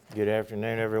Good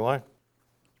afternoon, everyone.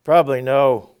 Probably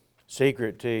no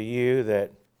secret to you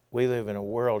that we live in a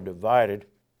world divided,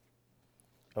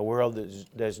 a world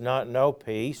that does not know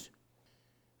peace,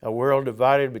 a world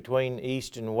divided between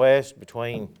East and West,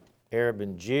 between Arab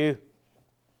and Jew,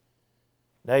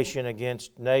 nation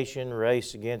against nation,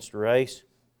 race against race.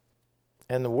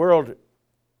 And the world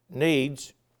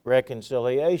needs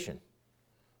reconciliation.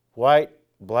 White,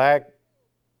 black,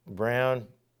 brown,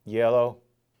 yellow,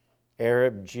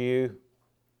 Arab, Jew,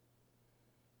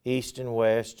 East and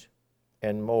West,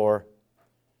 and more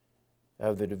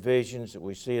of the divisions that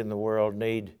we see in the world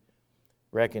need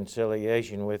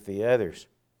reconciliation with the others.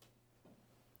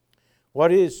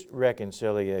 What is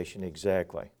reconciliation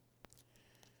exactly?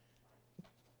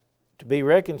 To be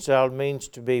reconciled means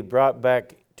to be brought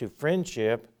back to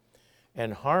friendship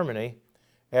and harmony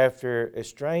after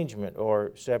estrangement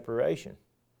or separation.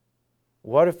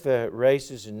 What if the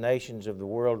races and nations of the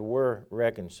world were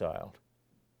reconciled?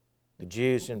 The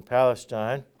Jews in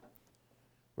Palestine,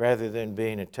 rather than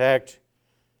being attacked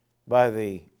by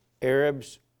the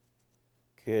Arabs,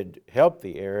 could help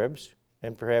the Arabs,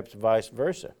 and perhaps vice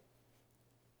versa.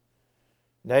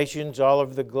 Nations all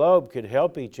over the globe could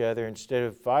help each other instead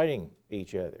of fighting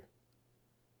each other.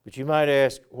 But you might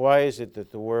ask, why is it that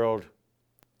the world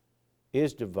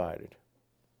is divided?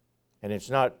 And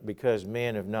it's not because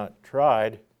men have not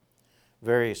tried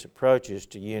various approaches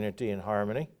to unity and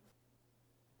harmony.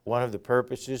 One of the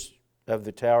purposes of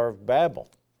the Tower of Babel,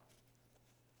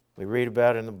 we read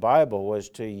about in the Bible, was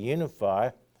to unify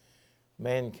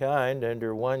mankind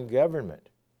under one government.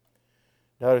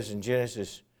 Notice in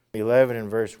Genesis 11 and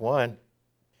verse 1, it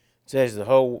says the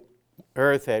whole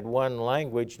earth had one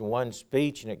language and one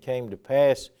speech, and it came to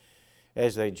pass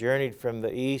as they journeyed from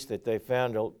the east that they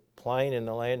found a plain in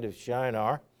the land of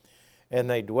Shinar, and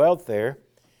they dwelt there.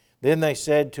 Then they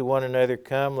said to one another,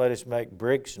 "Come, let us make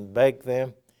bricks and bake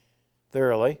them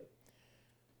thoroughly."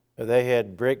 They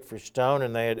had brick for stone,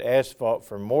 and they had asphalt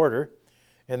for mortar.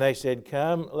 And they said,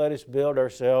 "Come, let us build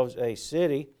ourselves a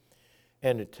city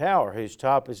and a tower whose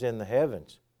top is in the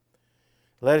heavens.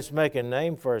 Let us make a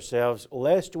name for ourselves,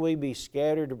 lest we be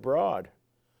scattered abroad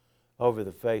over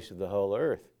the face of the whole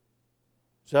earth."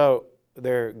 So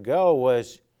their goal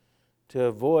was to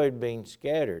avoid being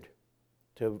scattered,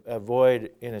 to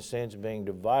avoid, in a sense, being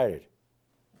divided.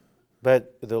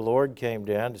 But the Lord came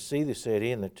down to see the city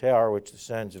and the tower which the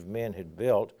sons of men had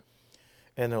built.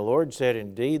 And the Lord said,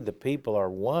 "Indeed, the people are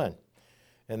one,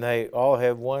 and they all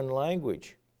have one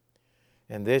language.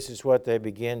 And this is what they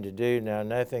begin to do. Now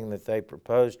nothing that they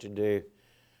propose to do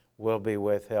will be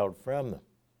withheld from them."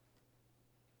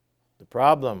 The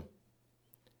problem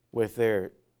with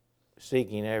their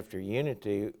seeking after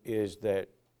unity is that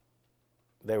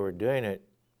they were doing it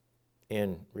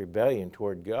in rebellion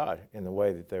toward God in the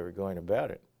way that they were going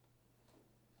about it.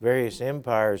 Various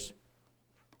empires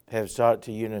have sought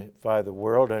to unify the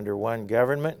world under one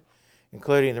government,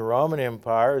 including the Roman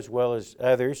Empire as well as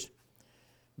others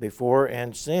before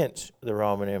and since the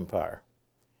Roman Empire.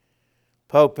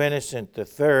 Pope Innocent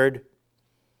III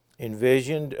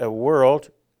envisioned a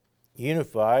world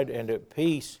unified and at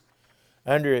peace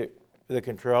under the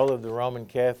control of the Roman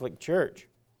Catholic Church.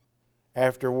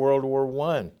 After World War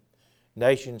I,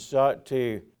 nations sought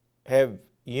to have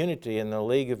unity in the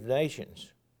League of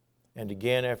Nations. And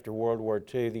again, after World War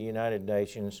II, the United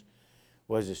Nations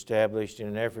was established in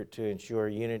an effort to ensure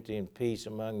unity and peace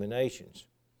among the nations.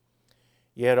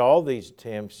 Yet all these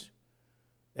attempts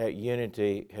at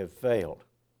unity have failed.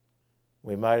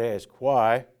 We might ask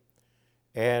why,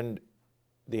 and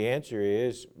the answer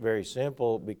is very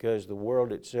simple: because the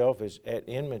world itself is at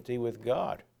enmity with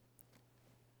God,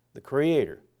 the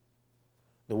Creator.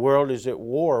 The world is at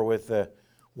war with the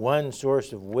one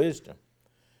source of wisdom,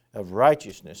 of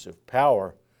righteousness, of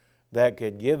power that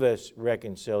could give us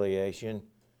reconciliation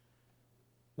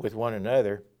with one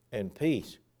another and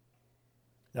peace.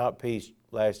 Not peace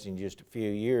lasting just a few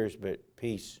years, but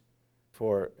peace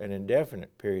for an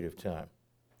indefinite period of time.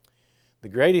 The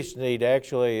greatest need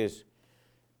actually is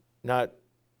not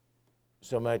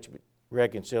so much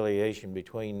reconciliation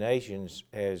between nations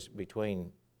as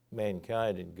between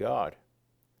mankind and God,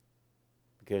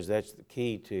 because that's the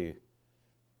key to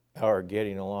our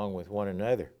getting along with one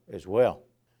another as well.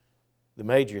 The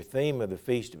major theme of the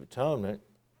Feast of Atonement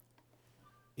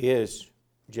is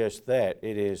just that.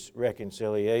 It is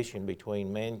reconciliation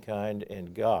between mankind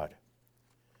and God.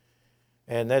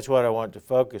 And that's what I want to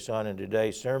focus on in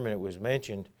today's sermon. It was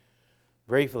mentioned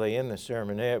briefly in the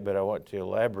sermonette, but I want to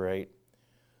elaborate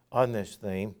on this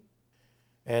theme.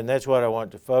 And that's what I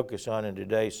want to focus on in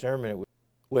today's sermon.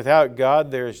 Without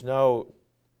God, there is no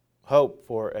hope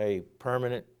for a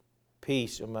permanent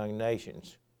peace among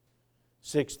nations.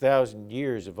 6,000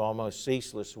 years of almost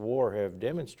ceaseless war have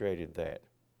demonstrated that.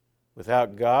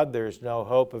 Without God, there is no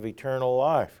hope of eternal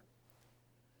life.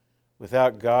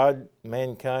 Without God,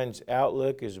 mankind's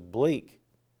outlook is bleak.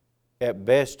 At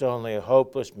best, only a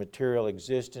hopeless material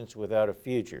existence without a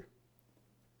future.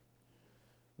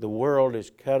 The world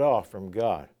is cut off from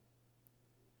God.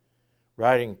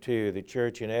 Writing to the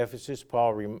church in Ephesus,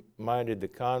 Paul reminded the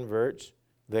converts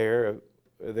there of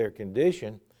their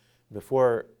condition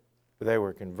before they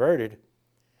were converted,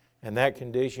 and that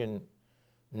condition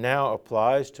now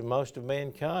applies to most of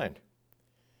mankind.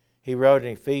 He wrote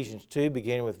in Ephesians 2,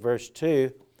 beginning with verse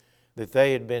 2, that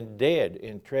they had been dead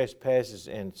in trespasses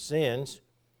and sins,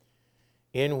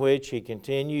 in which, he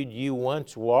continued, you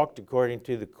once walked according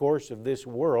to the course of this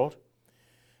world,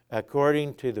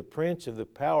 according to the prince of the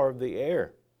power of the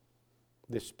air,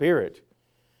 the Spirit,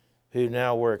 who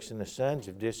now works in the sons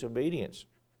of disobedience.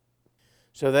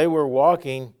 So they were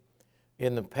walking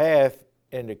in the path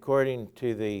and according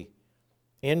to the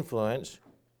influence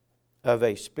of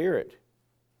a spirit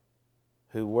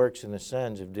who works in the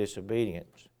sons of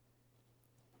disobedience,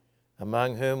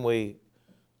 among whom we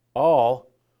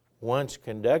all once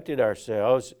conducted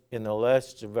ourselves in the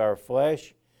lusts of our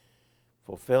flesh,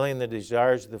 fulfilling the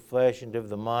desires of the flesh and of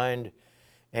the mind,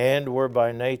 and were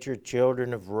by nature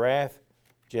children of wrath,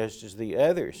 just as the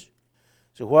others.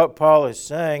 So what Paul is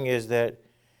saying is that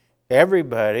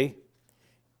everybody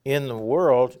in the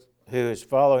world who is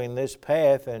following this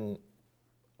path, and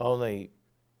only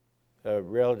a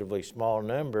relatively small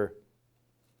number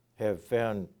have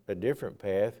found a different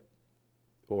path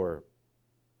or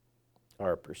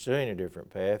are pursuing a different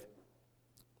path,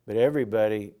 but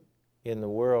everybody in the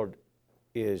world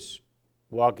is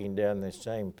walking down this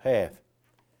same path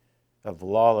of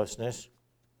lawlessness,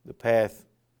 the path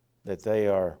that they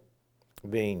are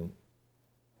being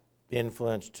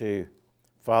influenced to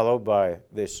follow by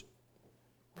this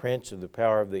prince of the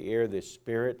power of the air, this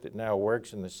spirit that now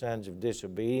works in the sons of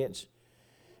disobedience,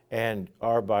 and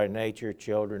are by nature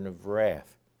children of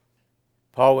wrath.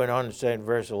 Paul went on to say in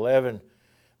verse 11,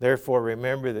 therefore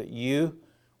remember that you,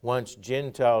 once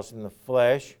Gentiles in the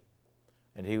flesh,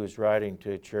 and he was writing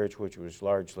to a church which was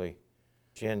largely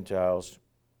Gentiles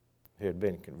who had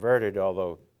been converted,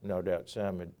 although no doubt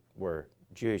some were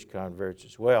Jewish converts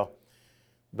as well.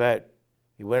 But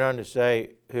he went on to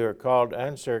say, who are called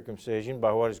uncircumcision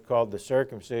by what is called the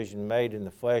circumcision made in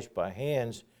the flesh by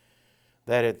hands,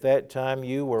 that at that time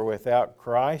you were without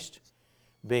Christ,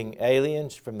 being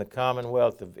aliens from the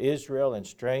commonwealth of Israel and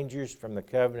strangers from the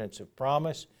covenants of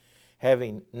promise,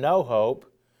 having no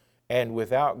hope and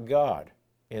without God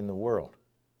in the world.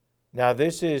 Now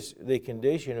this is the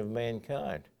condition of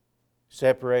mankind,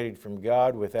 separated from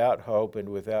God, without hope and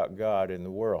without God in the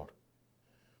world.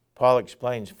 Paul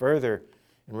explains further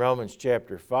in Romans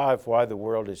chapter 5 why the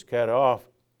world is cut off.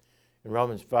 In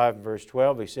Romans 5 verse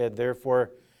 12 he said,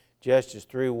 therefore, just as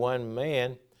through one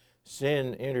man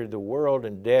sin entered the world,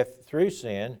 and death through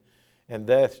sin, and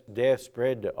death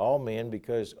spread to all men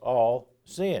because all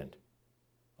sinned.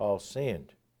 All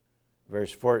sinned.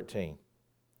 Verse 14.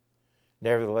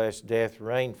 Nevertheless, death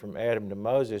reigned from Adam to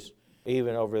Moses,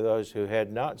 even over those who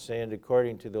had not sinned,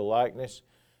 according to the likeness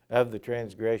of the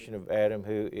transgression of Adam,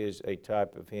 who is a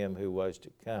type of him who was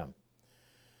to come.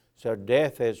 So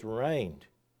death has reigned.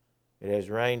 It has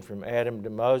reigned from Adam to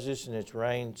Moses, and it's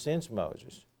reigned since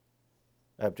Moses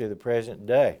up to the present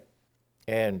day.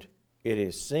 And it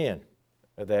is sin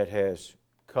that has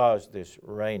caused this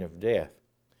reign of death.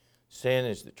 Sin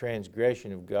is the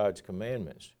transgression of God's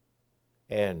commandments.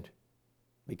 And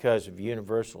because of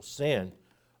universal sin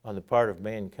on the part of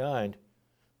mankind,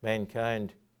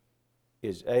 mankind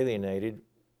is alienated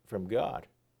from God.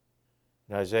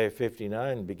 In Isaiah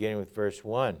 59, beginning with verse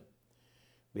 1,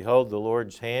 behold, the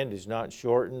Lord's hand is not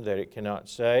shortened that it cannot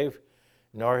save,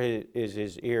 nor is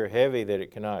his ear heavy that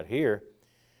it cannot hear,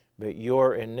 but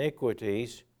your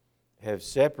iniquities have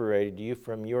separated you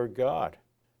from your God,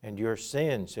 and your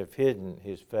sins have hidden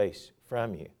his face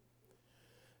from you,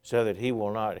 so that he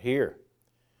will not hear.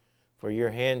 For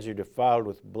your hands are defiled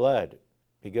with blood.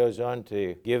 He goes on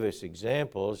to give us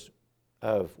examples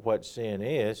of what sin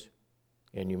is,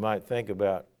 and you might think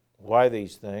about why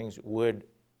these things would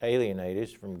alienate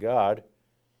us from God.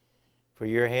 For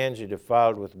your hands are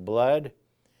defiled with blood,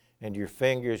 and your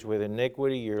fingers with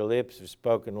iniquity. Your lips have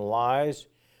spoken lies.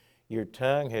 Your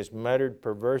tongue has muttered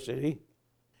perversity.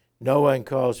 No one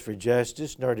calls for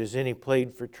justice, nor does any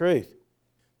plead for truth.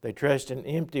 They trust in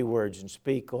empty words and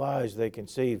speak lies. They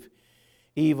conceive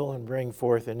evil and bring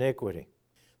forth iniquity.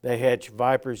 They hatch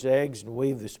viper's eggs and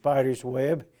weave the spider's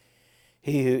web.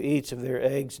 He who eats of their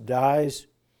eggs dies.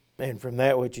 and from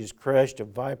that which is crushed a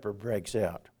viper breaks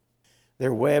out.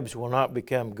 Their webs will not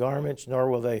become garments, nor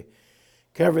will they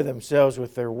cover themselves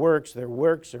with their works. Their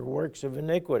works are works of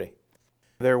iniquity.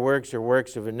 Their works are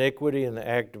works of iniquity, and the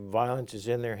act of violence is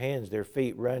in their hands. Their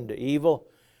feet run to evil,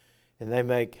 and they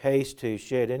make haste to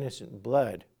shed innocent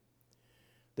blood.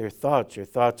 Their thoughts are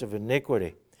thoughts of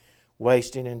iniquity.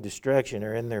 Wasting and destruction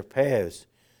are in their paths.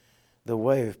 The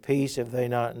way of peace have they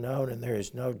not known, and there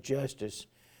is no justice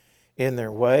in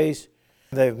their ways.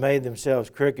 They have made themselves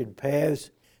crooked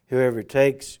paths. Whoever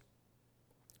takes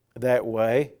that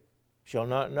way shall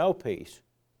not know peace.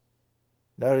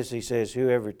 Notice he says,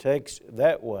 whoever takes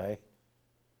that way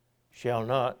shall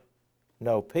not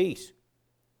know peace.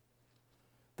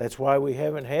 That's why we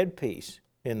haven't had peace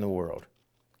in the world.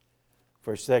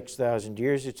 For 6,000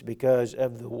 years, it's because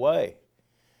of the way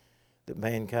that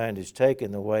mankind has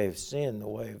taken, the way of sin, the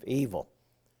way of evil.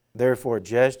 Therefore,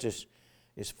 justice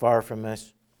is far from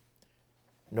us,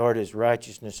 nor does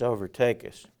righteousness overtake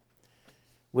us.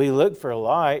 We look for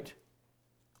light.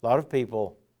 A lot of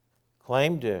people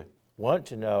claim to want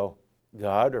to know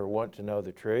God or want to know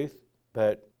the truth,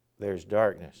 but there's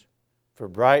darkness. For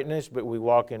brightness, but we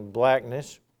walk in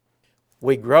blackness.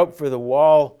 We grope for the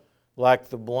wall like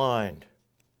the blind.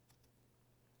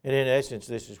 And in essence,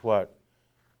 this is what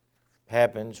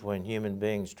happens when human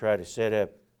beings try to set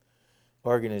up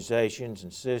organizations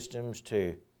and systems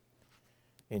to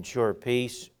ensure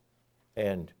peace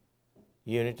and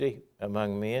unity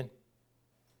among men.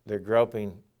 They're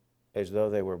groping as though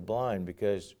they were blind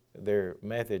because their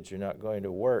methods are not going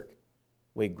to work.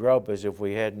 We grope as if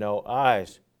we had no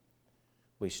eyes.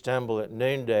 We stumble at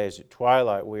noonday as at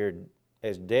twilight. We are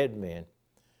as dead men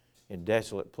in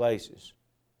desolate places.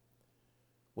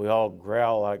 We all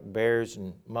growl like bears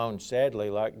and moan sadly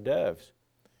like doves.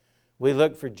 We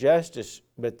look for justice,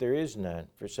 but there is none,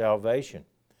 for salvation,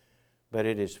 but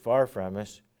it is far from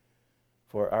us.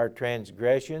 For our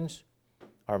transgressions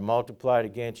are multiplied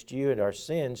against you, and our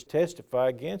sins testify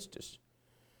against us.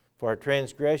 For our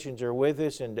transgressions are with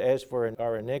us, and as for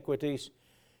our iniquities,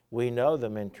 we know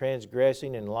them, in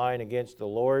transgressing and lying against the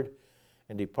Lord,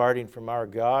 and departing from our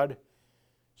God,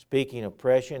 speaking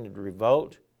oppression and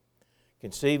revolt,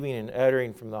 conceiving and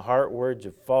uttering from the heart words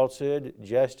of falsehood.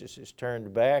 Justice is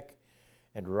turned back,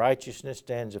 and righteousness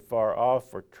stands afar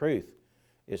off, for truth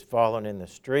is fallen in the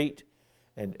street,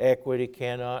 and equity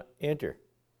cannot enter.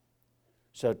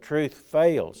 So truth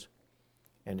fails,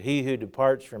 and he who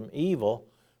departs from evil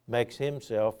makes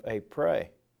himself a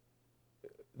prey.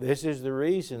 This is the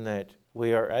reason that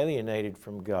we are alienated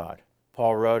from God.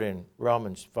 Paul wrote in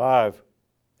Romans 5,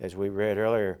 as we read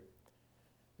earlier,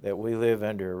 that we live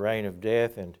under a reign of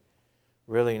death, and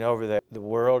ruling over the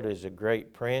world is a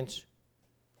great prince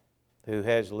who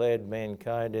has led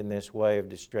mankind in this way of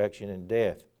destruction and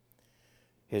death.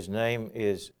 His name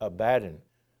is Abaddon,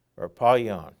 or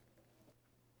Apollyon.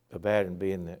 Abaddon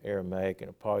being the Aramaic and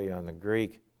Apollyon the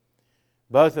Greek.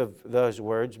 Both of those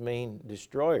words mean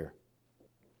destroyer.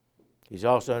 He's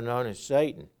also known as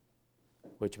Satan,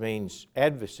 which means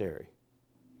adversary.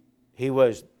 He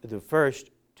was the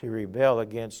first to rebel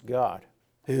against God,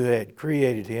 who had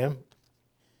created him,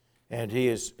 and he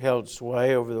has held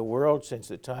sway over the world since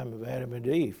the time of Adam and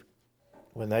Eve,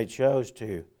 when they chose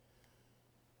to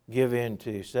give in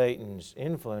to Satan's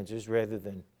influences rather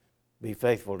than be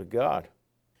faithful to God.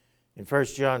 In 1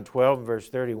 John 12, verse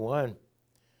 31,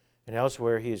 and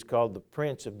elsewhere, he is called the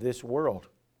prince of this world.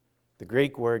 The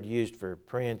Greek word used for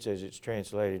prince, as it's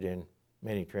translated in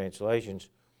many translations,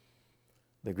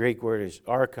 the Greek word is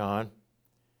archon,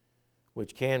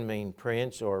 which can mean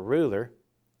prince or ruler.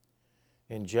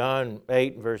 In John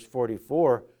 8, verse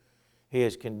 44, he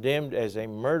is condemned as a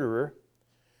murderer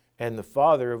and the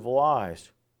father of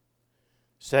lies.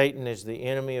 Satan is the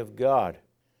enemy of God.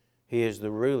 He is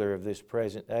the ruler of this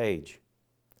present age.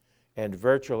 And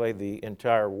virtually the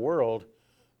entire world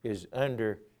is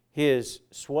under his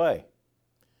sway.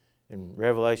 In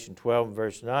Revelation 12,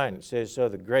 verse 9, it says, so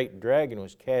the great dragon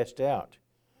was cast out,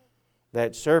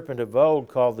 that serpent of old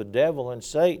called the devil and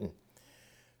Satan,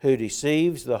 who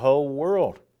deceives the whole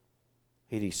world.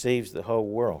 He deceives the whole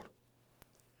world.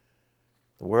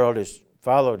 The world has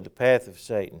followed the path of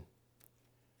Satan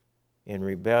in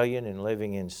rebellion and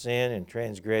living in sin and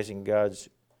transgressing God's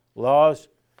laws,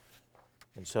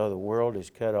 and so the world is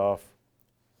cut off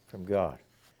from God.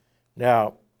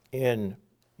 Now, in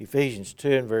Ephesians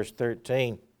 2 and verse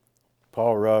 13,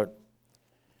 Paul wrote,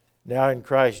 now in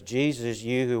Christ Jesus,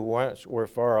 you who once were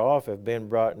far off have been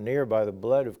brought near by the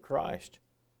blood of Christ.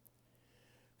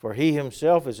 For he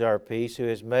himself is our peace, who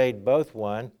has made both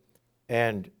one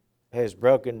and has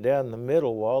broken down the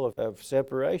middle wall of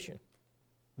separation.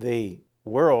 The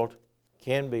world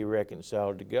can be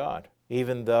reconciled to God.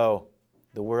 Even though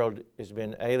the world has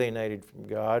been alienated from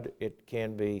God, it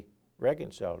can be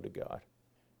reconciled to God.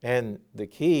 And the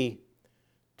key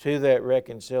to that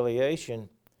reconciliation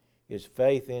is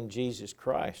faith in Jesus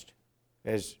Christ.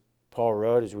 As Paul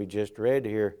wrote, as we just read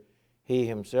here, He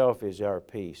Himself is our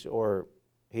peace, or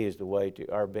He is the way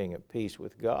to our being at peace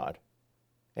with God.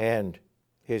 And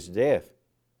His death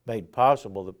made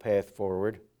possible the path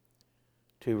forward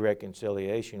to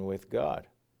reconciliation with God.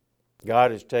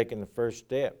 God has taken the first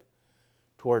step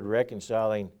toward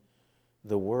reconciling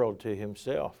the world to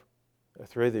Himself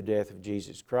through the death of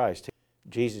Jesus Christ.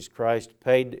 Jesus Christ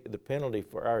paid the penalty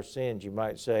for our sins. You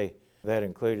might say that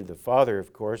included the Father,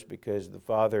 of course, because the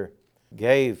Father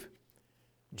gave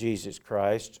Jesus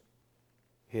Christ,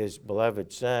 His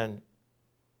beloved Son,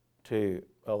 to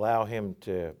allow Him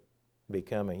to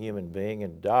become a human being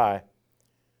and die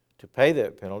to pay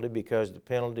that penalty, because the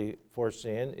penalty for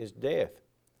sin is death.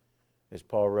 As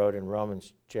Paul wrote in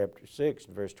Romans chapter 6,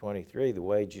 verse 23, the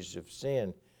wages of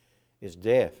sin is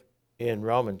death. In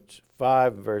Romans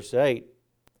 5, verse 8,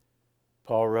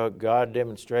 Paul wrote, God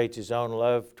demonstrates His own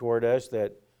love toward us,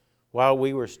 that while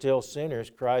we were still sinners,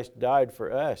 Christ died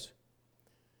for us.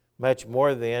 Much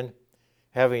more then,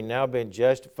 having now been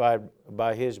justified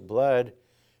by His blood,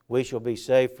 we shall be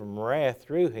saved from wrath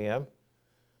through Him.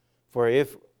 For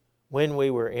if, when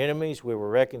we were enemies, we were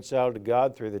reconciled to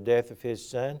God through the death of His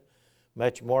Son,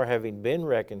 much more having been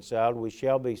reconciled, we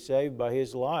shall be saved by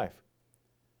His life.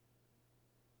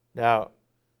 Now,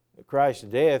 Christ's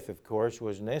death, of course,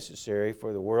 was necessary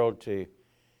for the world to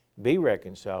be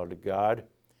reconciled to God,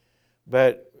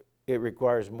 but it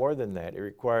requires more than that. It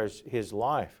requires His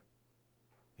life.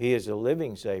 He is a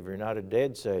living Savior, not a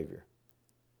dead Savior.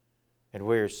 And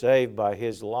we are saved by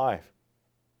His life.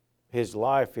 His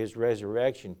life, His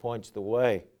resurrection, points the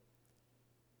way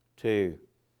to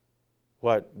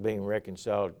what being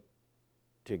reconciled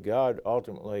to God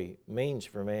ultimately means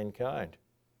for mankind.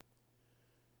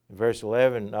 In verse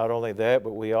 11, not only that,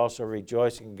 but we also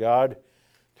rejoice in God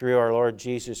through our Lord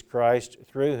Jesus Christ,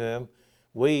 through whom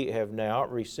we have now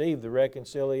received the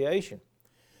reconciliation.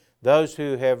 Those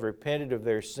who have repented of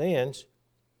their sins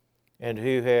and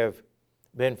who have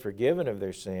been forgiven of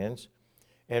their sins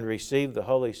and received the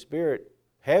Holy Spirit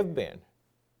have been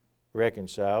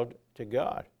reconciled to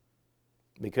God,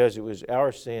 because it was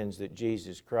our sins that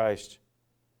Jesus Christ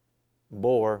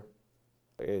bore,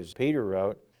 as Peter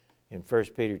wrote in 1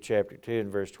 Peter chapter 2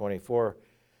 and verse 24,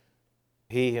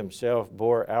 He Himself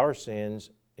bore our sins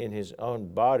in His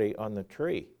own body on the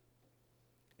tree.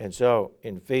 And so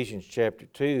in Ephesians chapter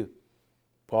 2,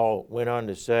 Paul went on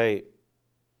to say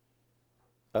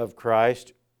of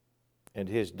Christ and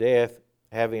His death,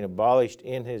 having abolished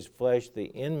in His flesh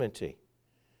the enmity,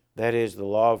 that is, the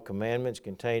law of commandments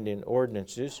contained in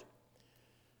ordinances,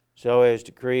 so as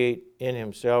to create in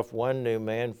Himself one new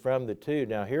man from the two.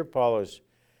 Now here Paul is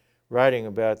writing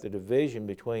about the division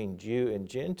between Jew and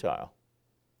Gentile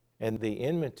and the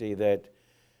enmity that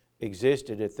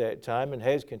existed at that time and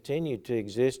has continued to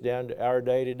exist down to our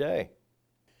day today.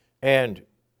 And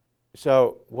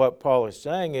so what Paul is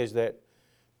saying is that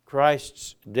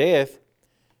Christ's death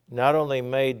not only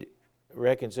made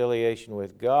reconciliation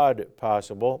with God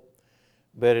possible,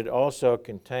 but it also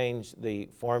contains the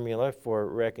formula for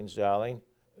reconciling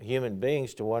human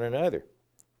beings to one another,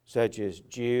 such as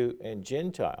Jew and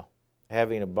Gentile,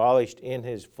 having abolished in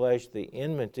His flesh the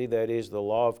enmity, that is, the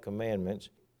law of commandments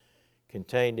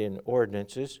contained in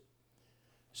ordinances,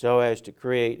 so as to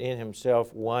create in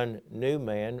Himself one new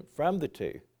man from the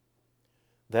two,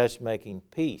 thus making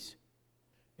peace,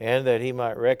 and that He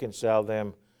might reconcile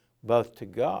them both to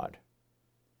God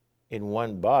in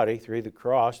one body through the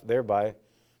cross, thereby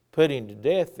putting to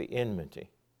death the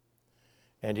enmity.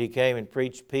 And He came and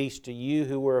preached peace to you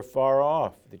who were afar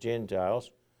off, the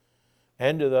Gentiles,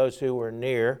 and to those who were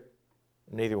near.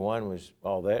 Neither one was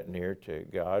all that near to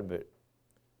God, but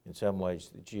in some ways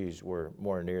the Jews were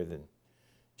more near than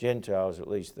Gentiles. At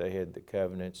least they had the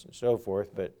covenants and so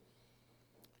forth. But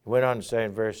he went on to say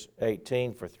in verse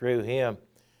 18, for through Him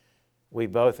we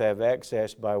both have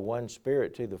access by one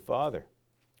Spirit to the Father.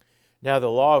 Now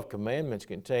the law of commandments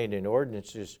contained in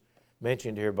ordinances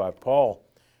mentioned here by Paul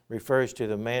refers to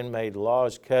the man-made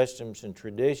laws, customs, and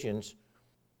traditions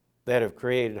that have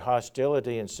created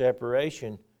hostility and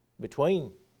separation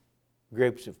between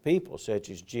groups of people, such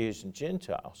as Jews and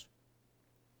Gentiles.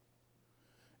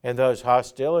 And those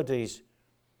hostilities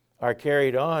are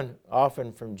carried on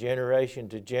often from generation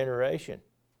to generation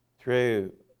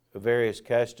through various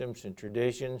customs and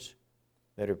traditions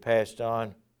that are passed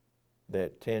on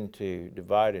that tend to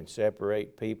divide and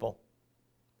separate people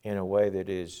in a way that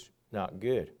is not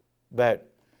good.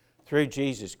 But through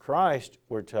Jesus Christ,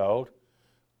 we're told,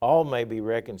 all may be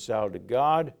reconciled to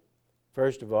God,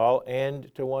 first of all,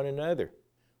 and to one another.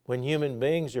 When human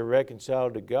beings are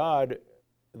reconciled to God,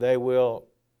 they will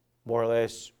more or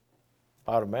less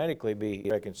automatically be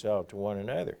reconciled to one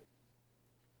another.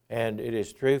 And it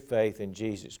is through faith in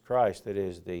Jesus Christ that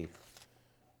is the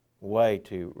way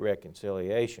to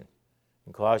reconciliation.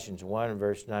 In Colossians 1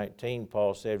 verse 19,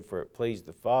 Paul said, "For it pleased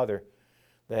the Father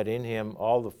that in him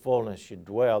all the fullness should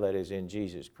dwell," that is, in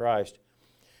Jesus Christ,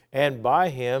 "and by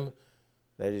him,"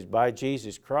 that is, by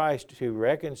Jesus Christ, "to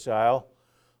reconcile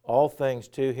all things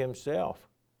to himself."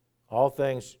 All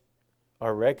things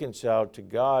are reconciled to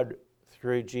God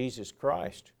through Jesus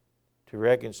Christ. To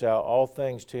reconcile all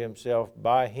things to himself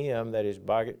by him, that is,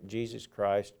 by Jesus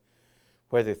Christ,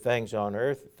 whether things on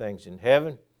earth or things in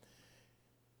heaven,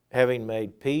 having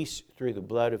made peace through the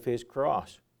blood of his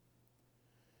cross.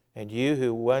 And you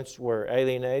who once were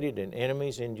alienated and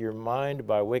enemies in your mind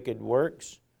by wicked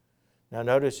works. Now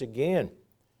notice again,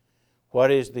 what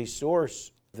is the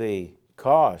source, the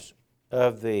cause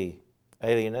of the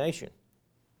alienation?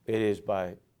 It is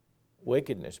by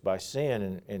wickedness, by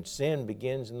sin, and sin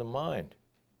begins in the mind.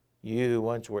 You who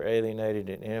once were alienated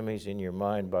and enemies in your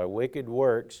mind by wicked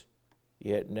works,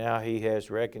 yet now he has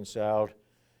reconciled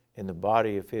in the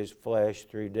body of his flesh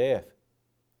through death,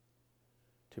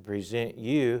 to present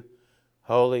you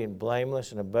holy and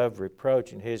blameless and above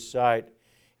reproach in his sight,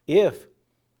 if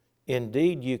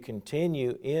indeed you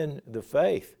continue in the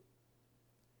faith,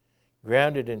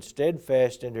 grounded and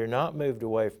steadfast, and are not moved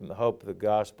away from the hope of the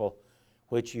gospel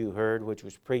which you heard, which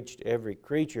was preached to every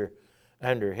creature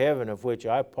under heaven, of which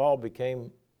I, Paul,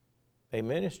 became a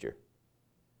minister.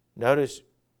 Notice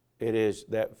it is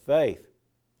that faith,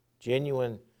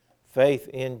 genuine faith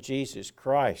in Jesus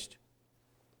Christ,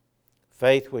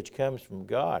 faith which comes from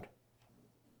God,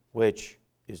 which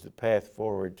is the path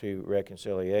forward to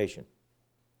reconciliation,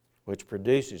 which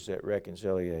produces that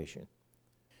reconciliation.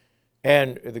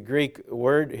 And the Greek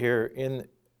word here in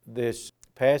this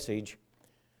passage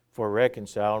for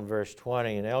reconcile in verse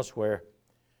 20 and elsewhere,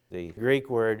 the Greek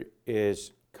word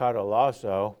is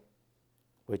katalasso,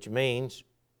 which means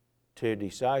to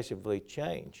decisively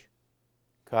change.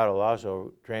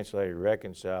 Katalasso, translated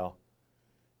reconcile,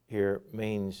 here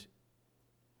means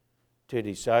to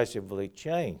decisively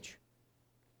change.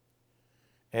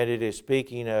 And it is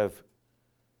speaking of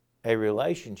a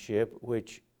relationship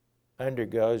which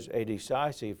undergoes a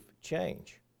decisive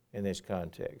change in this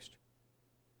context.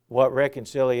 What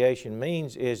reconciliation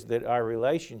means is that our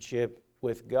relationship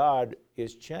with God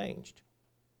is changed.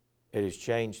 It is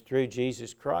changed through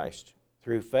Jesus Christ,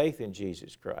 through faith in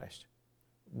Jesus Christ.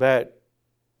 But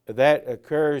that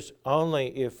occurs only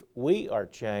if we are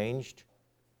changed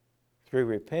through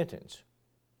repentance.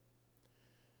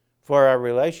 For our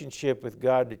relationship with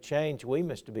God to change, we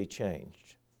must be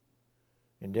changed.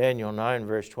 In Daniel 9,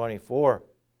 verse 24,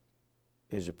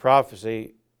 is a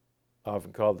prophecy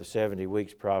often called the 70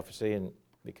 weeks prophecy, and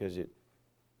because it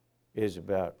is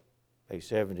about a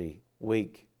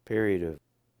 70-week period of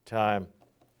time,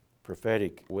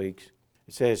 prophetic weeks.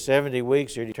 It says 70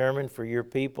 weeks are determined for your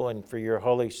people and for your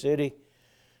holy city,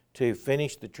 to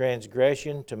finish the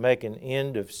transgression, to make an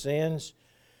end of sins,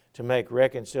 to make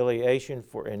reconciliation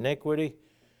for iniquity,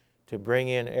 to bring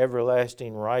in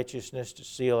everlasting righteousness, to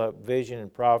seal up vision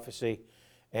and prophecy,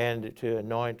 and to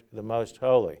anoint the most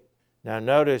holy. Now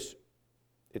notice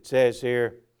it says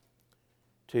here,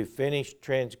 to finish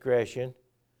transgression,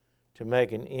 to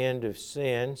make an end of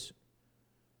sins,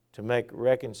 to make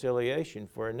reconciliation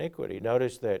for iniquity.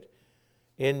 Notice that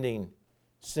ending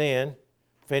sin,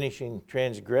 finishing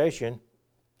transgression,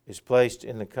 is placed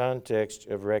in the context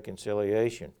of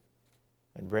reconciliation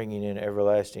and bringing in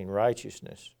everlasting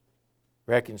righteousness.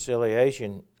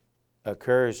 Reconciliation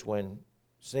occurs when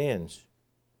sins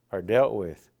are dealt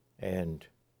with and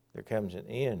there comes an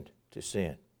end to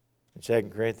sin. In 2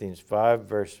 Corinthians 5,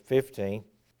 verse 15,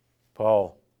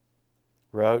 Paul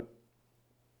wrote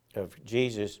of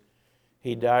Jesus,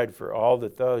 he died for all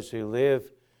that those who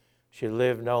live should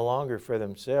live no longer for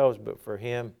themselves, but for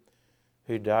him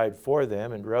who died for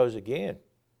them and rose again.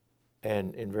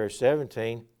 And in verse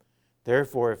 17,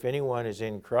 therefore, if anyone is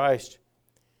in Christ,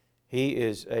 he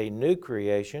is a new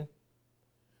creation.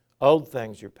 Old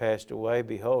things are passed away.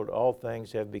 Behold, all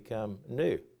things have become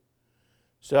new.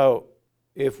 So,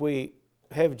 if we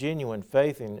have genuine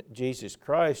faith in Jesus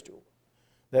Christ,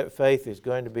 that faith is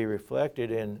going to be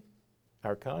reflected in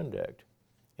our conduct,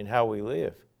 in how we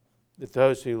live. That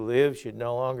those who live should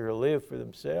no longer live for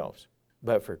themselves,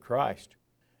 but for Christ.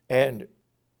 And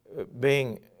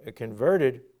being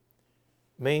converted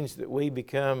means that we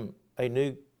become a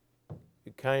new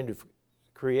kind of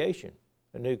creation,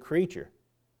 a new creature,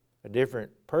 a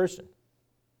different person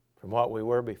from what we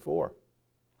were before.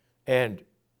 And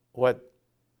what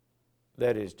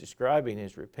that is describing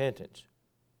is repentance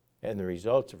and the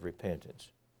results of repentance.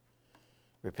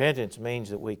 Repentance means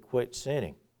that we quit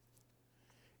sinning.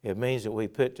 It means that we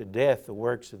put to death the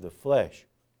works of the flesh.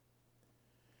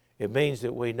 It means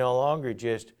that we no longer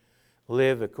just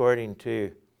live according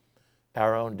to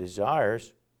our own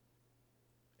desires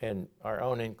and our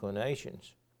own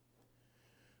inclinations,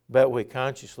 but we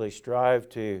consciously strive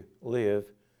to live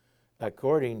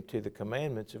according to the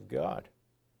commandments of God.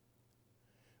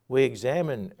 We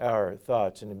examine our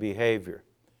thoughts and behavior,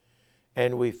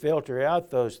 and we filter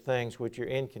out those things which are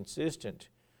inconsistent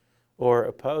or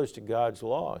opposed to God's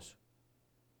laws.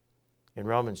 In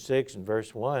Romans 6 and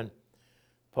verse 1,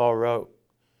 Paul wrote,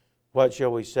 "What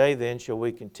shall we say then? Shall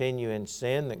we continue in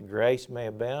sin that grace may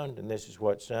abound?" And this is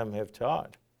what some have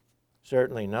taught.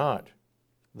 Certainly not,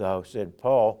 though, said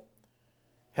Paul.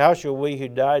 How shall we who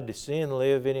died to sin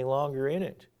live any longer in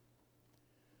it?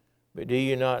 But do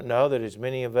you not know that as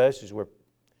many of us as were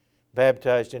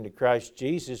baptized into Christ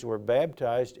Jesus were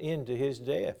baptized into His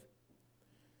death?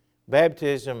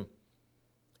 Baptism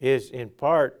is in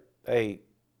part a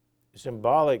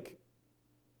symbolic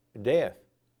death.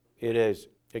 It is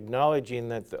acknowledging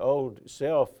that the old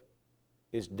self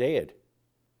is dead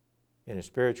in a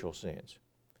spiritual sense.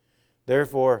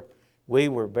 Therefore, we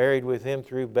were buried with Him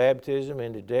through baptism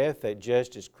into death, that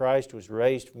just as Christ was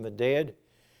raised from the dead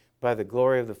by the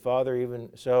glory of the Father,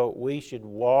 even so we should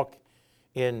walk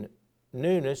in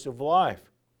newness of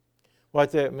life.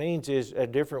 What that means is a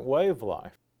different way of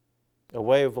life, a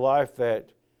way of life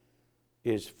that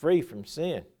is free from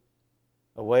sin,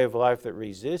 a way of life that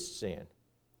resists sin.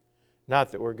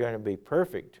 Not that we're going to be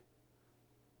perfect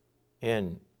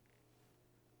in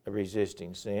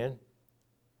resisting sin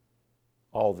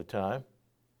all the time,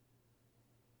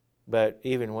 but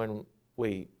even when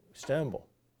we stumble,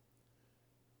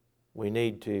 we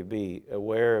need to be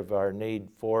aware of our need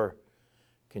for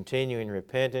continuing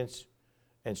repentance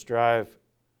and strive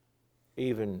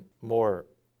even more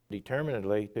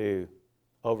determinedly to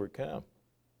overcome.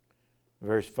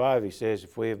 Verse 5, he says,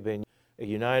 if we have been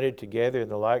united together in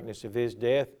the likeness of His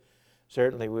death,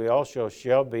 certainly we also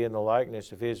shall be in the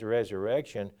likeness of His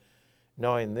resurrection,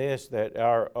 knowing this, that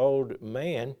our old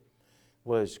man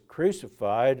was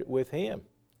crucified with Him.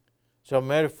 So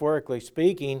metaphorically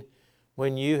speaking,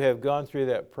 when you have gone through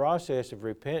that process of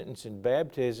repentance and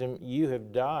baptism, you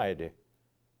have died,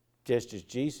 just as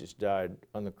Jesus died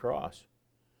on the cross,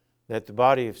 that the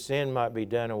body of sin might be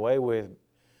done away with,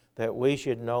 that we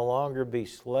should no longer be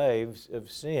slaves of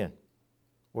sin.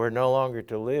 We're no longer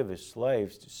to live as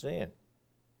slaves to sin,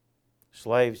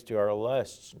 slaves to our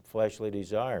lusts and fleshly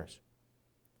desires.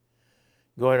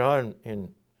 Going on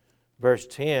in verse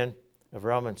 10 of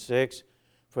Romans 6,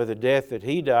 for the death that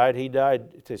He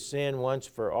died to sin once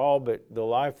for all, but the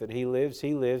life that He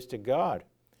lives to God.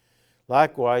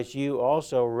 Likewise, you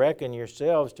also reckon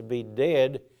yourselves to be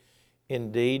dead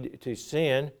indeed to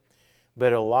sin,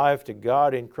 but alive to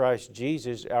God in Christ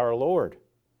Jesus our Lord.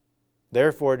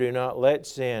 Therefore do not let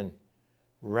sin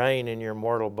reign in your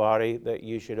mortal body, that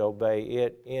you should obey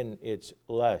it in its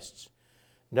lusts.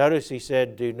 Notice he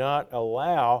said, do not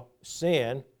allow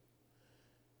sin.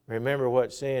 Remember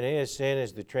what sin is. Sin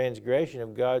is the transgression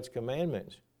of God's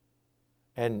commandments.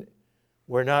 And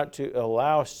we're not to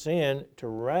allow sin to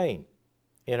reign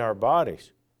in our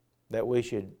bodies, that we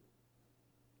should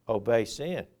obey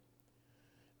sin.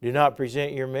 Do not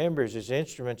present your members as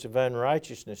instruments of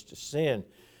unrighteousness to sin,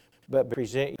 but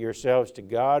present yourselves to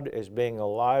God as being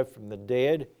alive from the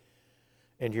dead,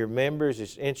 and your members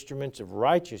as instruments of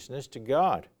righteousness to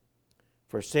God.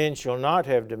 For sin shall not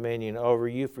have dominion over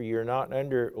you, for you're not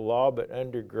under law, but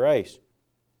under grace.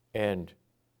 And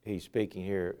he's speaking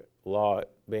here, law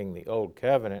being the old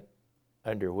covenant,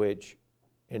 under which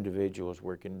individuals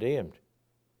were condemned,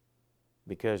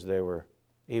 because they were,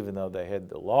 even though they had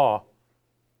the law,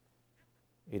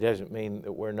 it doesn't mean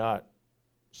that we're not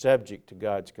subject to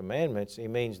God's commandments. He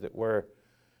means that we're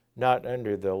not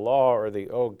under the law or the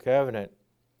old covenant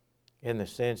in the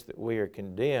sense that we are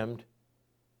condemned,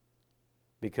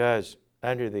 because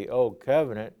under the old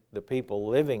covenant, the people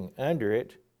living under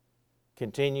it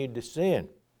continued to sin.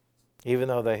 Even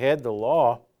though they had the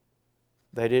law,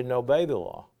 they didn't obey the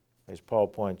law, as Paul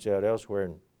points out elsewhere,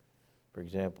 for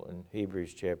example, in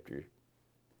Hebrews chapter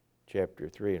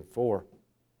 3 and 4.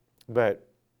 But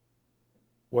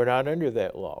we're not under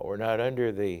that law. We're not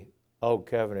under the old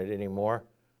covenant anymore,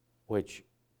 which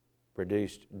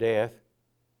produced death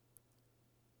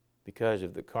because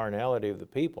of the carnality of the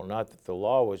people. Not that the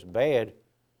law was bad.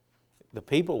 the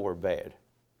people were bad.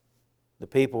 The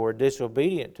people were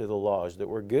disobedient to the laws that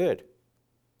were good.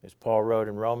 As Paul wrote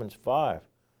in Romans 5,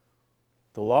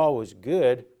 the law was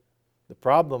good. The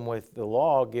problem with the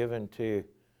law given to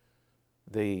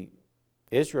the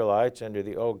Israelites under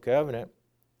the Old Covenant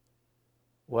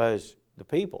was the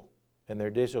people and their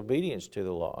disobedience to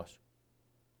the laws,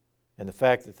 and the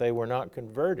fact that they were not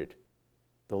converted.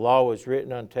 The law was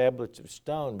written on tablets of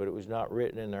stone, but it was not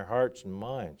written in their hearts and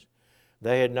minds.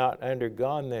 They had not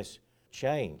undergone this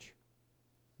change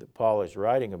that Paul is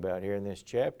writing about here in this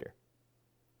chapter,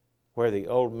 where the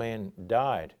old man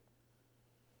died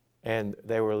and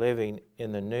they were living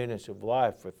in the newness of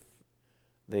life with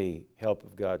the help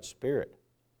of God's Spirit.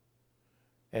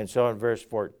 And so in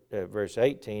verse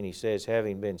 18 he says,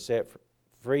 having been set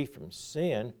free from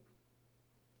sin,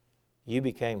 you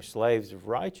became slaves of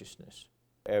righteousness.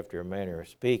 After a manner of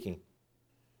speaking,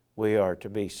 we are to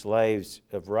be slaves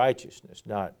of righteousness,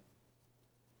 not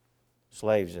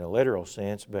slaves in a literal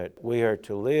sense, but we are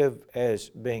to live as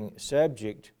being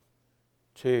subject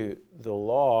to the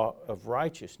law of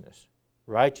righteousness.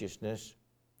 Righteousness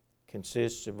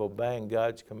consists of obeying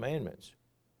God's commandments,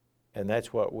 and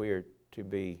that's what we are to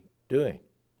be doing.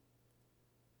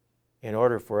 In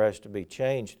order for us to be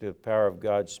changed through the power of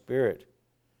God's Spirit,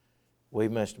 we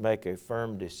must make a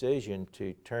firm decision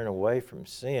to turn away from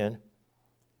sin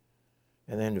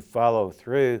and then to follow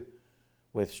through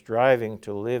with striving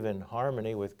to live in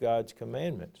harmony with God's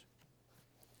commandments.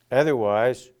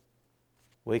 Otherwise,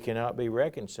 we cannot be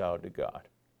reconciled to God,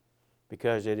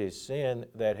 because it is sin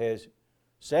that has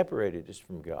separated us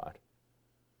from God.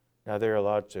 Now, there are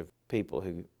lots of people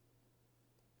who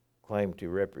claim to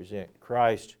represent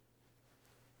Christ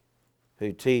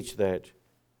who teach that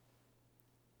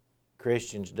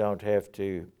Christians don't have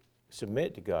to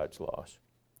submit to God's laws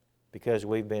because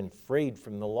we've been freed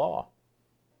from the law.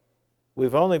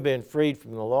 We've only been freed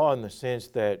from the law in the sense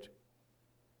that,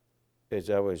 as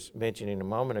I was mentioning a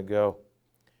moment ago,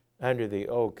 under the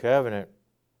Old Covenant,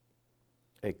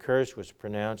 a curse was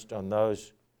pronounced on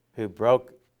those who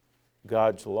broke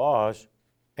God's laws,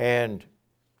 and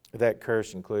that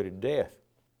curse included death.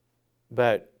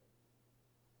 But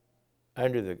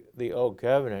under the Old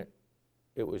Covenant,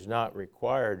 it was not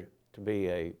required to be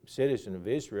a citizen of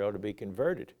Israel to be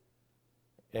converted,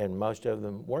 and most of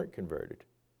them weren't converted.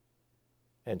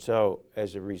 And so,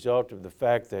 as a result of the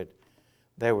fact that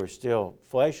they were still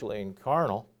fleshly and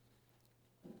carnal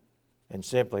and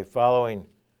simply following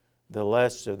the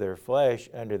lusts of their flesh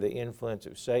under the influence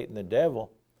of Satan the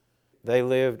devil, they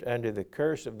lived under the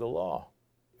curse of the law.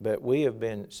 But we have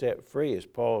been set free, as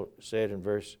Paul said in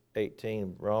verse 18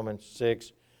 of Romans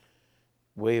 6,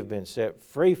 we have been set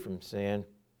free from sin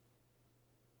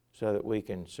so that we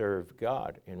can serve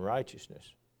God in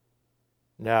righteousness.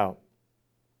 Now,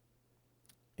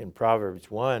 in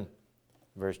Proverbs 1,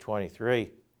 verse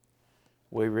 23,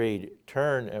 we read,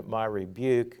 turn at my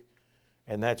rebuke,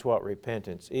 and that's what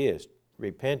repentance is.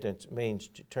 Repentance means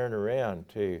to turn around,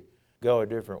 to go a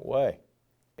different way.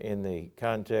 In the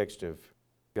context of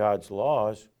God's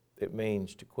laws, it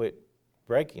means to quit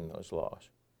breaking those laws.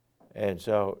 And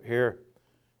so here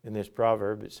in this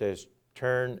proverb it says,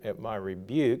 turn at my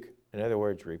rebuke, in other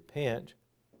words, repent.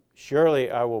 Surely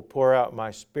I will pour out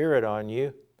my Spirit on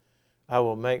you. I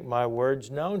will make my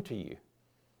words known to you.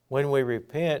 When we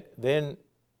repent, then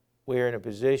we are in a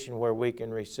position where we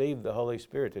can receive the Holy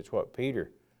Spirit. That's what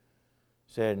Peter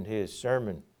said in his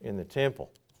sermon in the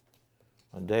temple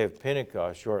on the day of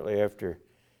Pentecost, shortly after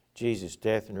Jesus'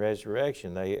 death and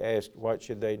resurrection. They asked, what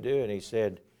should they do? And he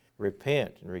said,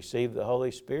 repent and receive the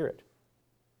Holy Spirit.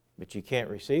 But you can't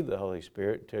receive the Holy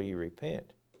Spirit until you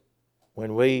repent.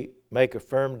 When we make a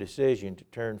firm decision to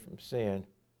turn from sin,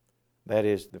 that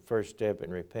is the first step in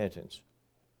repentance.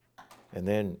 And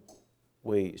then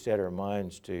we set our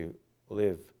minds to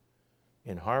live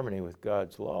in harmony with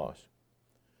God's laws.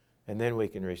 And then we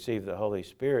can receive the Holy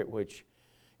Spirit, which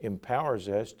empowers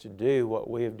us to do what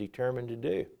we have determined to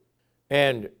do.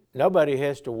 And nobody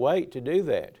has to wait to do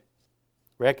that.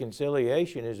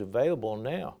 Reconciliation is available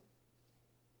now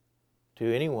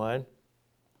to anyone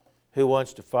who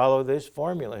wants to follow this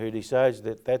formula, who decides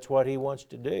that that's what he wants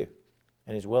to do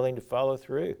and is willing to follow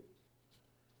through.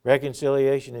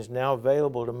 Reconciliation is now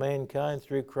available to mankind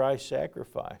through Christ's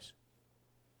sacrifice.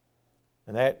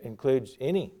 And that includes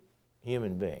any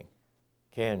human being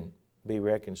can be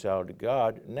reconciled to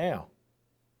God now.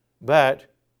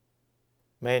 But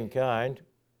mankind,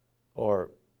 or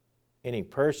any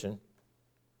person,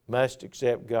 must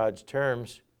accept God's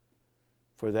terms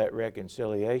for that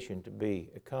reconciliation to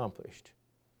be accomplished.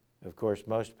 Of course,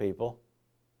 most people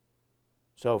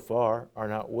so far are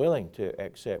not willing to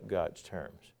accept God's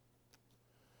terms.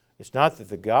 It's not that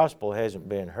the gospel hasn't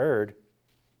been heard,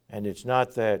 and it's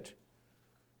not that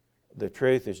the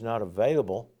truth is not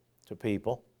available to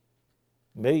people.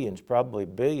 Millions, probably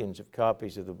billions of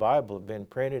copies of the Bible have been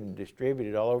printed and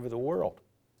distributed all over the world.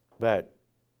 But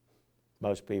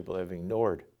most people have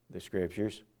ignored the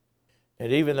Scriptures.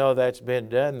 And even though that's been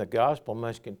done, the gospel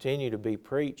must continue to be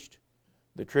preached.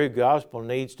 The true gospel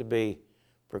needs to be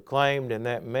proclaimed, and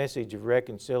that message of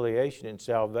reconciliation and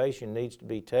salvation needs to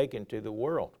be taken to the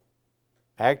world,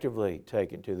 actively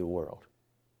taken to the world.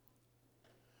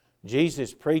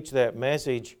 Jesus preached that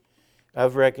message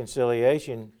of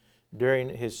reconciliation during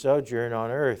his sojourn on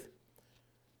earth.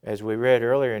 As we read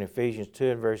earlier in Ephesians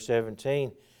 2 and verse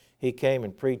 17, he came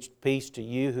and preached peace to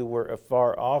you who were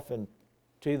afar off and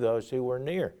to those who were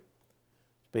near.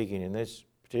 Speaking in this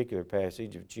particular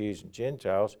passage of Jews and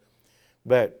Gentiles.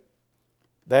 But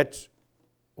that's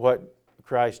what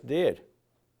Christ did.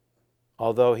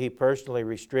 Although he personally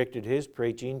restricted his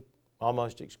preaching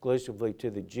almost exclusively to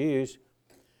the Jews,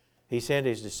 he sent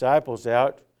his disciples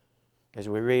out, as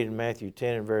we read in Matthew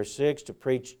 10 and verse 6, to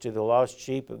preach to the lost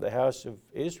sheep of the house of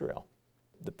Israel,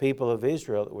 the people of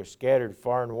Israel that were scattered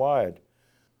far and wide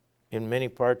in many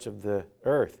parts of the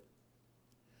earth.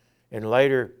 And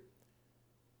later,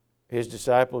 his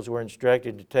disciples were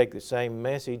instructed to take the same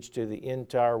message to the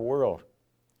entire world.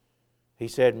 He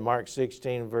said in Mark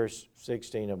 16, verse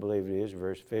 16, I believe it is,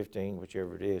 verse 15,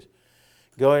 whichever it is,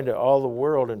 "Go into all the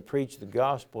world and preach the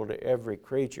gospel to every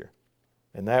creature."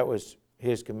 And that was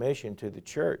his commission to the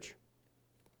church,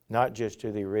 not just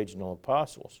to the original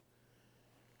apostles,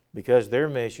 because their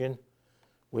mission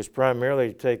was primarily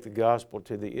to take the gospel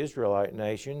to the Israelite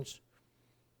nations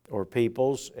or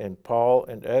peoples, and Paul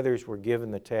and others were given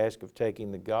the task of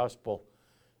taking the gospel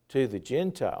to the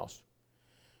Gentiles.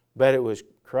 But it was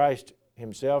Christ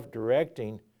himself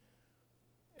directing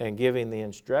and giving the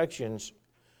instructions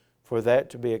for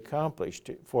that to be accomplished,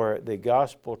 for the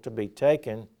gospel to be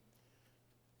taken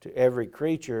to every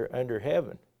creature under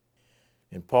heaven.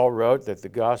 And Paul wrote that the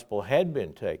gospel had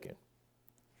been taken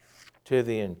to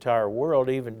the entire world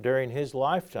even during his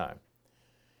lifetime.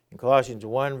 In Colossians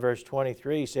 1 verse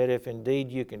 23 he said, "If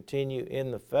indeed you continue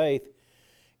in the faith,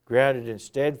 grounded and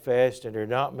steadfast, and are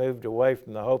not moved away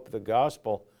from the hope of the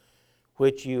gospel,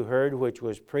 which you heard, which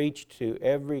was preached to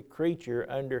every creature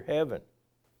under heaven."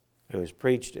 It was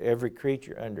preached to every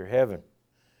creature under heaven.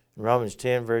 In Romans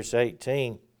 10 verse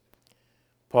 18,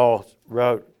 Paul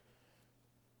wrote,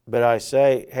 "But I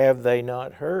say, have they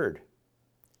not heard?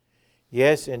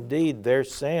 Yes, indeed, their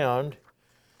sound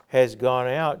has gone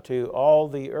out to all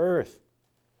the earth,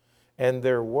 and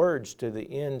their words to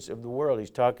the ends of the world." He's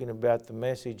talking about the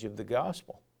message of the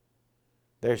gospel.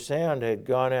 Their sound had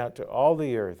gone out to all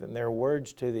the earth, and their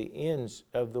words to the ends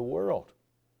of the world.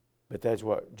 But that's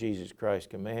what Jesus Christ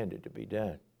commanded to be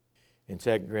done. In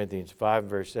 2 Corinthians 5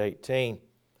 verse 18,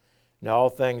 "Now all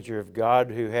things are of God,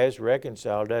 who has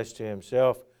reconciled us to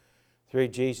himself through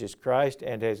Jesus Christ,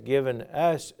 and has given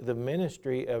us the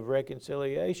ministry of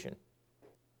reconciliation."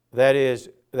 That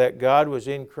is, that God was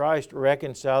in Christ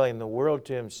reconciling the world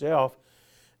to himself,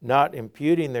 not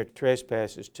imputing their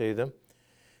trespasses to them,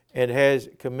 and has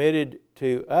committed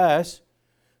to us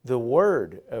the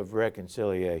word of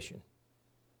reconciliation.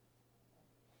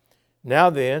 Now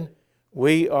then,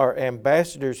 we are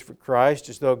ambassadors for Christ,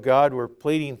 as though God were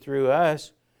pleading through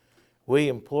us. We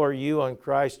implore you on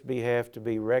Christ's behalf to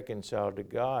be reconciled to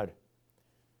God.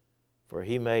 For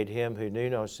he made him who knew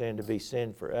no sin to be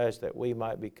sin for us, that we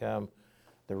might become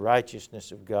the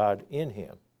righteousness of God in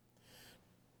him.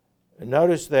 And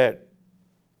notice that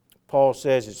Paul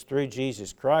says it's through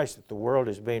Jesus Christ that the world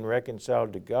is being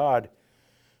reconciled to God.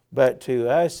 But to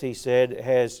us, he said,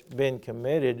 has been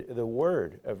committed the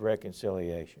word of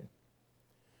reconciliation,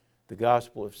 the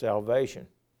gospel of salvation.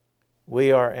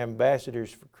 We are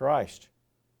ambassadors for Christ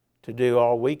to do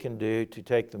all we can do to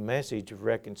take the message of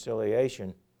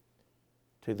reconciliation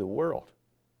to the world.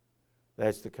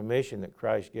 That's the commission that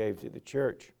Christ gave to the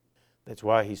church. That's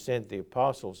why he sent the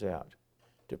apostles out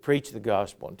to preach the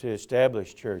gospel and to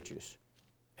establish churches.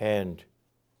 And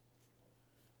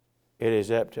it is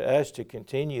up to us to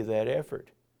continue that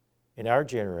effort in our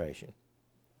generation.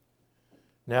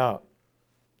 Now,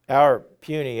 our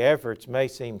puny efforts may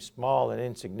seem small and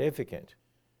insignificant,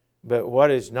 but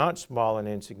what is not small and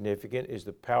insignificant is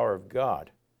the power of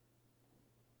God.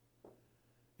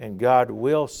 And God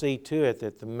will see to it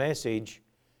that the message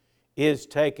is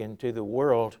taken to the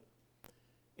world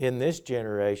in this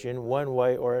generation one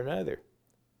way or another,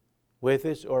 with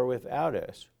us or without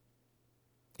us.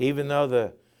 Even though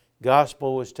the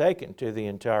gospel was taken to the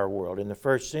entire world in the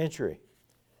first century,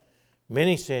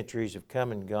 many centuries have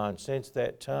come and gone since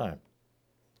that time.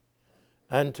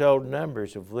 Untold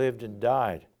numbers have lived and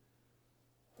died,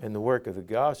 and the work of the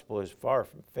gospel is far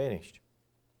from finished.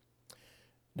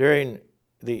 During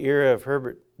the era of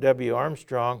Herbert W.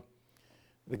 Armstrong,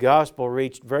 the gospel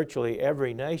reached virtually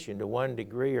every nation to one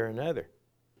degree or another.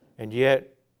 And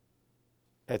yet,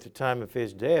 at the time of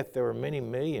his death, there were many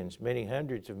millions, many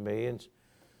hundreds of millions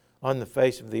on the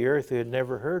face of the earth who had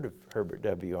never heard of Herbert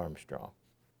W. Armstrong.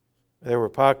 There were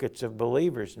pockets of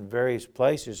believers in various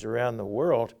places around the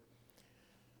world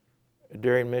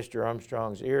during Mr.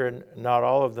 Armstrong's era, not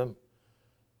all of them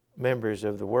members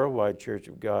of the Worldwide Church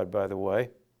of God, by the way.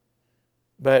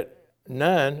 But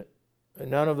none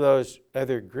of those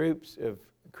other groups of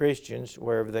Christians,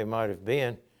 wherever they might have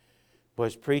been,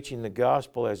 was preaching the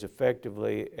gospel as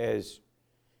effectively as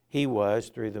he was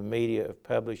through the media of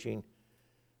publishing,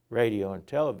 radio, and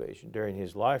television during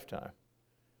his lifetime.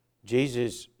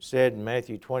 Jesus said in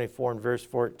Matthew 24 and verse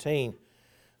 14,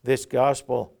 "This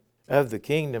gospel of the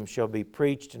kingdom shall be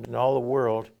preached in all the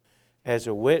world as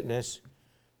a witness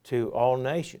to all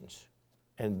nations,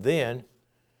 and then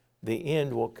the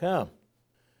end will come."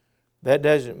 That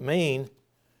doesn't mean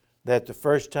that the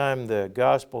first time the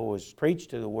gospel was preached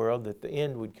to the world that the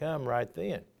end would come right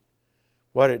then.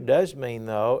 What it does mean,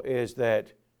 though, is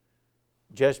that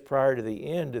just prior to the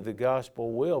end, the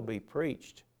gospel will be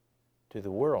preached to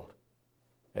the world.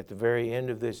 At the very end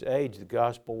of this age, the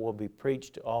gospel will be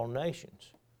preached to all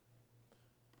nations.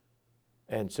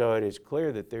 And so it is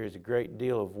clear that there is a great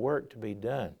deal of work to be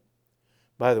done.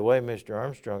 By the way, Mr.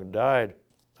 Armstrong died,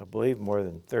 I believe, more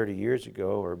than 30 years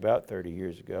ago, or about 30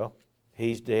 years ago.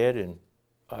 He's dead, and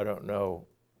I don't know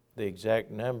the exact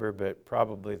number, but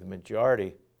probably the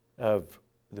majority of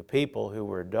the people who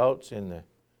were adults in the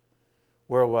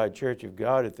Worldwide Church of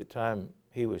God at the time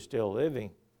he was still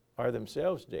living are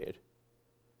themselves dead.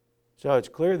 So it's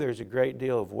clear there's a great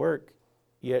deal of work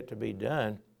yet to be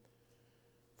done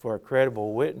for a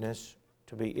credible witness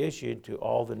to be issued to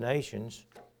all the nations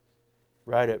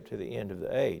right up to the end of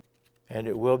the age. And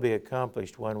it will be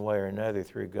accomplished one way or another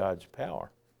through God's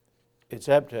power. It's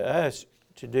up to us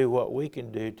to do what we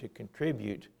can do to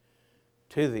contribute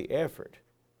to the effort.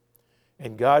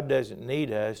 And God doesn't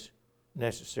need us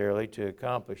necessarily to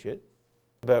accomplish it,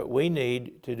 but we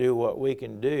need to do what we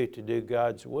can do to do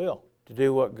God's will, to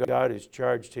do what God has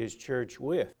charged His church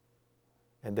with,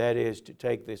 and that is to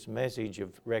take this message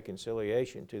of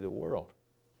reconciliation to the world.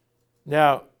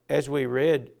 Now, as we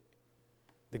read,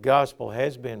 the gospel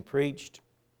has been preached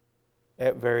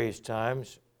at various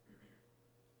times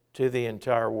to the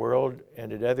entire world,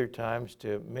 and at other times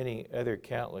to many other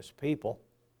countless people.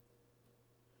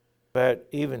 But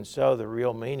even so, the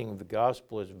real meaning of the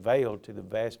gospel is veiled to the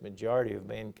vast majority of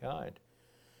mankind.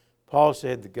 Paul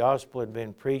said the gospel had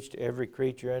been preached to every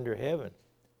creature under heaven.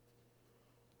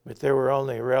 But there were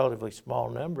only a relatively small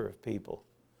number of people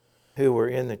who were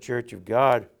in the Church of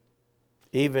God,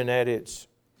 even at its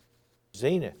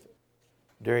zenith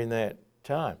during that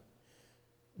time.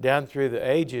 Down through the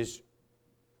ages,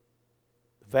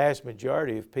 the vast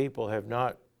majority of people have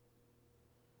not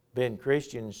been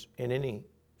Christians in any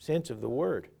sense of the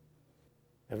word,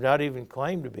 have not even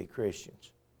claimed to be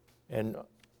Christians. And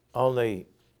only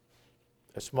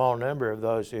a small number of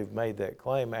those who've made that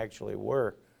claim actually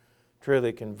were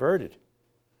truly converted.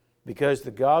 Because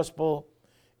the gospel,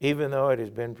 even though it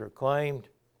has been proclaimed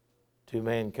to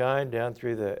mankind down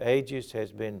through the ages,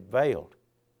 has been veiled.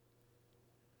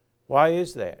 Why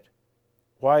is that?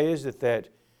 Why is it that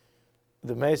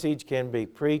the message can be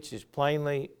preached as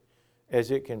plainly as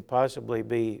it can possibly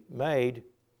be made,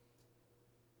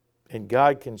 and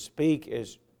God can speak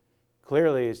as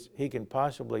clearly as He can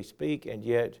possibly speak, and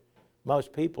yet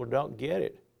most people don't get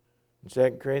it? In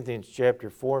 2 Corinthians chapter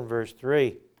 4 and verse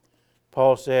 3,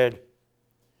 Paul said,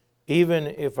 "Even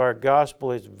if our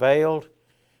gospel is veiled,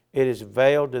 it is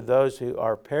veiled to those who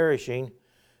are perishing,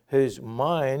 whose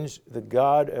minds the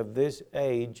God of this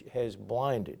age has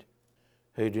blinded,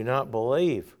 who do not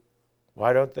believe."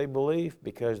 Why don't they believe?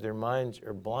 Because their minds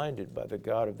are blinded by the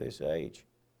God of this age.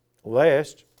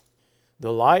 Lest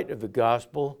the light of the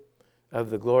gospel of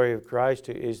the glory of Christ,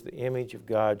 who is the image of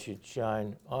God, should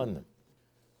shine on them.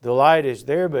 The light is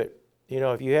there, but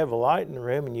if you have a light in the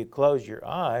room and you close your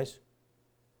eyes,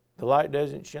 the light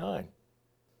doesn't shine,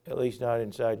 at least not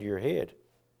inside your head.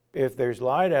 If there's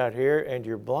light out here and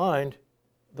you're blind,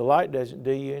 the light doesn't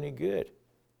do you any good.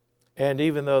 And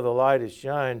even though the light is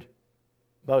shined,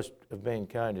 most of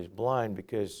mankind is blind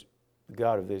because the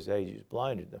God of this age has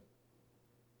blinded them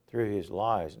through his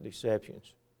lies and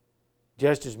deceptions.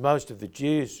 Just as most of the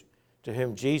Jews to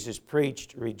whom Jesus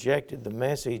preached rejected the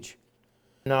message,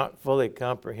 not fully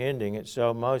comprehending it,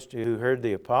 so most who heard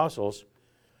the apostles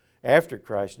after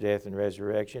Christ's death and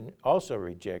resurrection also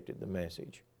rejected the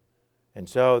message. And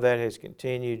so that has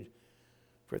continued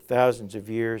for thousands of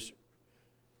years,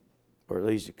 or at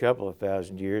least a couple of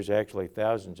thousand years, actually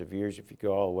thousands of years if you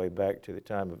go all the way back to the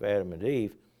time of Adam and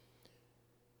Eve,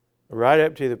 right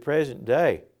up to the present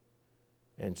day.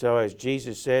 And so as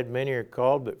Jesus said, many are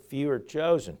called, but few are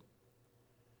chosen.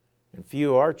 And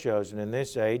few are chosen in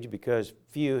this age because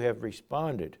few have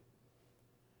responded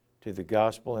to the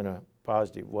gospel in a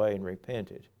positive way and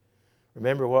repented.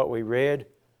 Remember what we read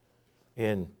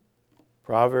in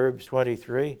Proverbs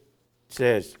 23? It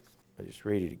says, I'll just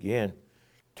read it again,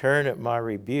 "Turn at my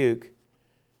rebuke,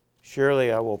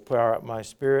 surely I will pour out my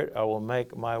spirit, I will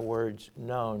make my words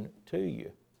known to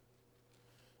you."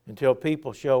 Until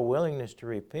people show willingness to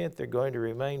repent, they're going to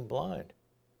remain blind.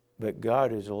 But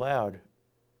God has allowed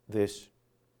this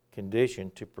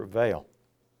condition to prevail.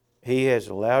 He has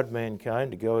allowed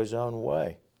mankind to go his own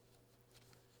way.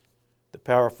 The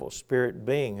powerful spirit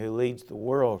being who leads the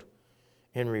world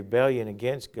in rebellion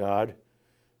against God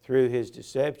through his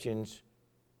deceptions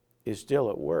is still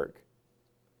at work.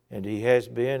 And he has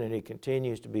been and he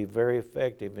continues to be very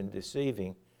effective in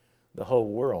deceiving the whole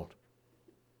world,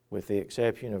 with the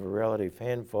exception of a relative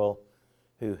handful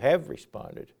who have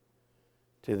responded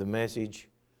to the message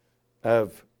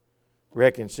of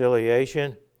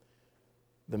reconciliation,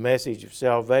 the message of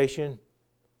salvation,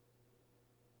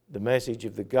 the message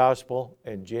of the gospel,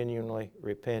 and genuinely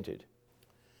repented.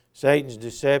 Satan's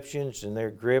deceptions and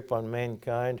their grip on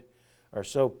mankind are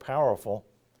so powerful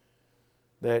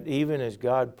that even as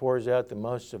God pours out the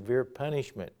most severe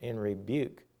punishment in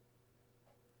rebuke,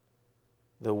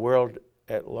 the world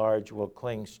at large will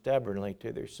cling stubbornly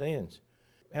to their sins.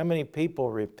 How many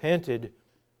people repented,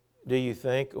 do you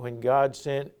think, when God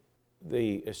sent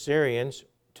the Assyrians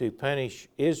to punish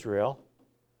Israel,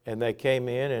 and they came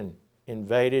in and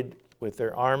invaded with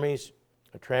their armies,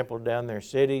 trampled down their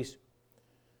cities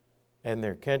and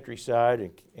their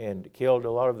countryside, and killed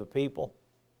a lot of the people,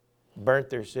 burnt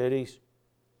their cities,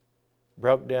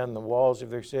 broke down the walls of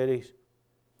their cities,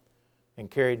 and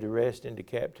carried the rest into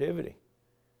captivity?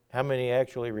 How many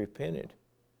actually repented?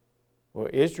 Well,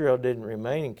 Israel didn't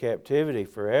remain in captivity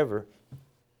forever,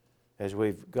 as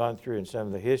we've gone through in some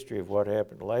of the history of what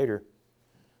happened later.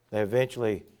 They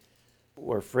eventually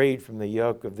were freed from the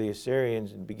yoke of the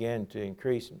Assyrians and began to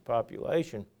increase in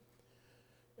population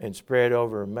and spread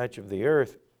over much of the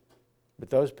earth. But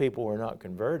those people were not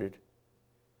converted.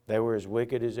 They were as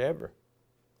wicked as ever,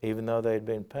 even though they had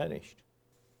been punished.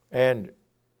 And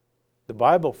the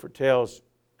Bible foretells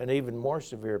an even more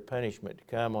severe punishment to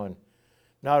come on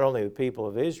not only the people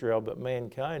of Israel, but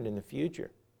mankind in the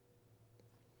future.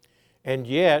 And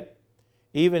yet,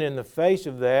 even in the face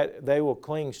of that, they will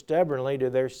cling stubbornly to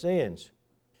their sins.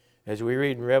 As we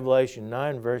read in Revelation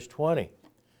 9, verse 20,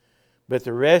 "But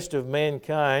the rest of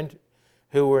mankind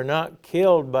who were not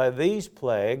killed by these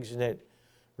plagues," and it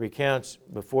recounts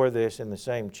before this in the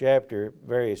same chapter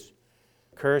various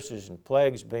curses and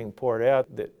plagues being poured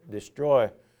out that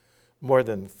destroy more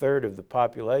than a third of the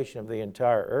population of the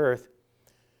entire earth.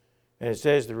 And it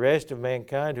says, "The rest of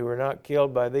mankind who were not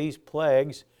killed by these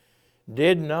plagues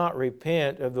did not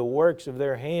repent of the works of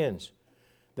their hands,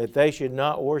 that they should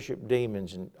not worship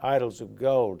demons and idols of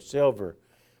gold, silver,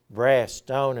 brass,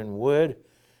 stone, and wood,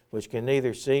 which can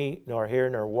neither see nor hear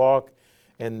nor walk.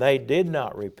 And they did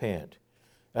not repent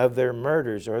of their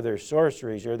murders or their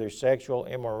sorceries or their sexual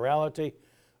immorality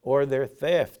or their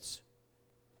thefts."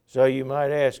 So you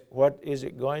might ask, what is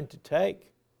it going to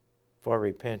take for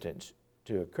repentance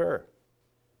to occur?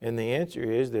 And the answer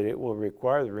is that it will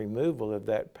require the removal of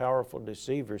that powerful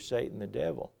deceiver, Satan the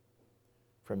devil,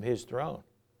 from his throne.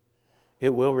 It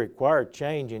will require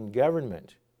change in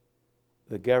government,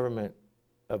 the government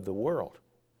of the world,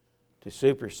 to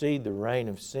supersede the reign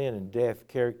of sin and death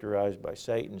characterized by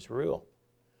Satan's rule.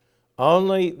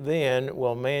 Only then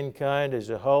will mankind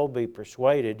as a whole be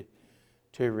persuaded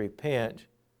to repent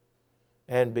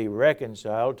and be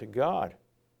reconciled to God.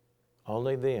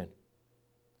 Only then.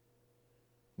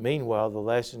 Meanwhile, the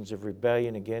lessons of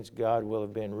rebellion against God will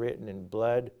have been written in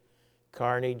blood,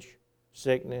 carnage,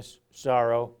 sickness,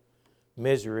 sorrow,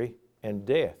 misery, and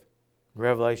death.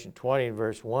 Revelation 20,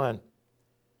 verse 1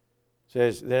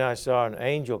 says, "Then I saw an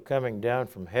angel coming down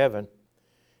from heaven,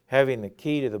 having the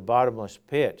key to the bottomless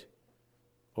pit,"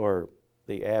 or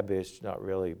the abyss, not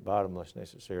really bottomless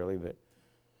necessarily, but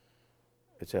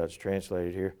that's how it's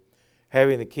translated here.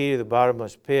 "Having the key to the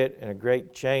bottomless pit and a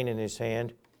great chain in his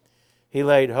hand, he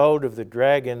laid hold of the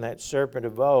dragon, that serpent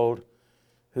of old,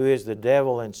 who is the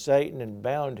devil and Satan, and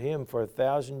bound him for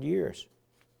 1,000 years.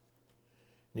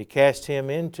 And he cast him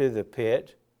into the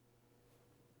pit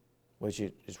which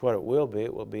is what it will be.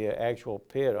 It will be an actual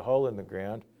pit, a hole in the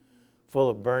ground,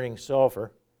 full of burning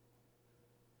sulfur.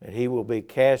 And he will be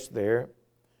cast there,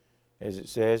 as it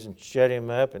says, and shut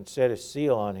him up and set a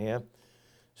seal on him,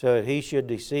 so that he should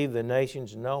deceive the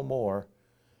nations no more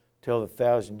till the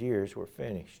 1,000 years were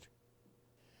finished.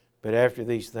 But after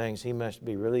these things he must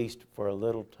be released for a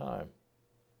little time,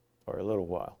 or a little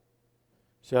while.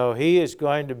 So he is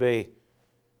going to be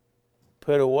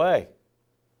put away,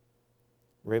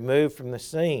 removed from the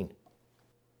scene,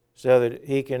 so that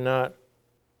he cannot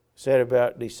set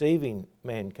about deceiving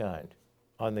mankind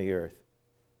on the earth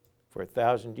for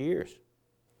 1,000 years.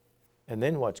 And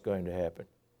then what's going to happen?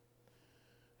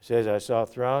 It says, I saw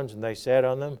thrones, and they sat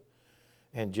on them,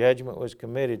 and judgment was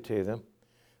committed to them.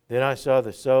 Then I saw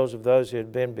the souls of those who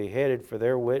had been beheaded for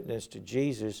their witness to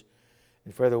Jesus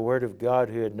and for the word of God,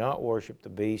 who had not worshipped the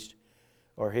beast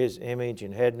or his image,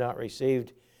 and had not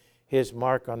received his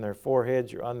mark on their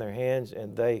foreheads or on their hands,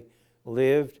 and they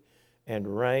lived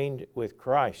and reigned with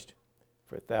Christ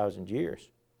for 1,000 years.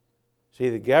 See,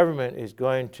 the government is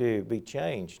going to be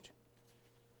changed.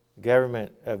 The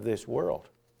government of this world,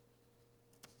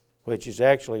 which is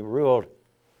actually ruled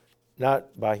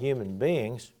not by human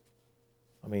beings.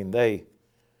 I mean, they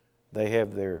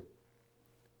have their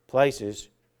places,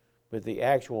 but the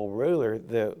actual ruler,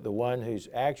 the one who's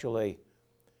actually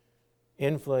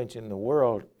influencing the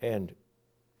world and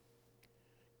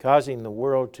causing the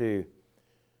world to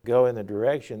go in the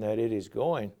direction that it is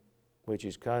going, which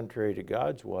is contrary to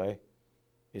God's way,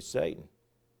 is Satan.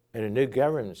 And a new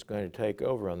government is going to take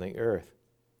over on the earth,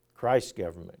 Christ's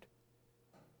government.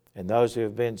 And those who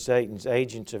have been Satan's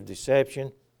agents of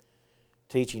deception,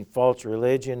 teaching false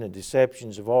religion and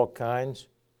deceptions of all kinds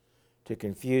to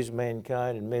confuse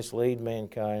mankind and mislead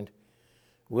mankind,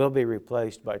 will be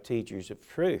replaced by teachers of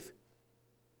truth,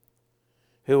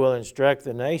 who will instruct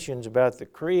the nations about the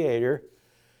Creator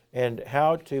and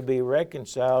how to be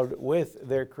reconciled with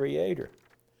their Creator.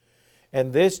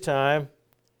 And this time,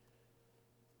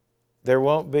 there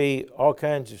won't be all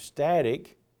kinds of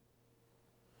static,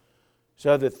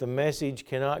 so that the message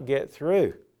cannot get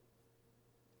through.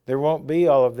 There won't be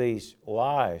all of these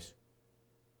lies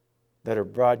that are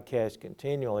broadcast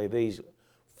continually, these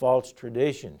false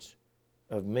traditions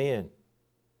of men.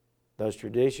 Those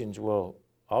traditions will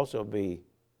also be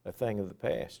a thing of the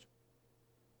past.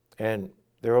 And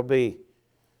there will be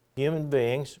human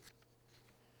beings,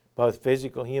 both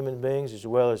physical human beings as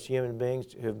well as human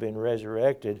beings who have been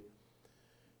resurrected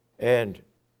and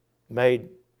made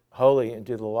holy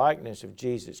into the likeness of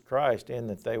Jesus Christ, in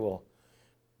that they will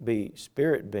be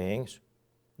spirit beings,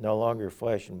 no longer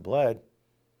flesh and blood.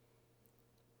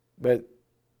 But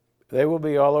they will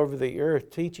be all over the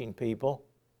earth teaching people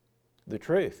the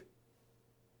truth.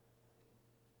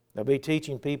 They'll be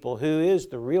teaching people who is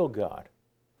the real God.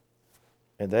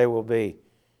 And they will be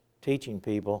teaching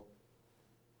people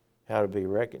how to be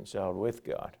reconciled with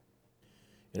God.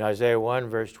 In Isaiah 1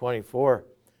 verse 24,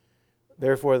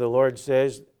 therefore the Lord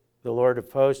says, the Lord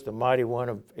of hosts, the mighty one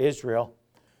of Israel,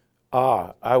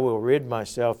 I will rid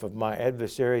myself of my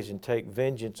adversaries and take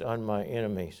vengeance on my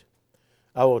enemies.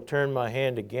 I will turn my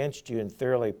hand against you and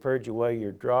thoroughly purge away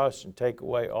your dross and take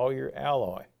away all your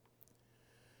alloy.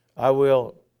 I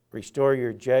will restore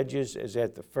your judges as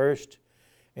at the first,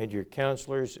 and your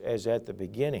counselors as at the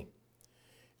beginning.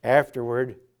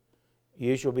 Afterward,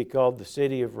 you shall be called the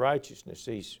city of righteousness.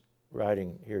 He's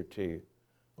writing here to,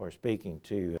 or speaking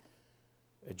to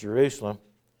Jerusalem,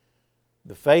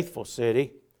 the faithful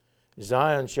city.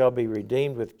 Zion shall be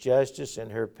redeemed with justice,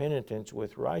 and her penitents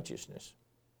with righteousness.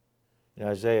 In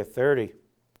Isaiah 30,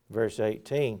 verse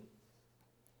 18,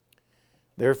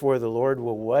 therefore the Lord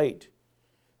will wait,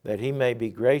 that he may be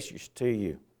gracious to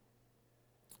you,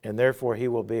 and therefore he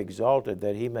will be exalted,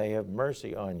 that he may have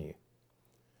mercy on you.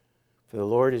 For the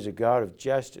Lord is a God of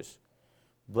justice.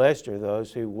 Blessed are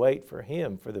those who wait for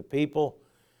him. For the people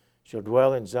shall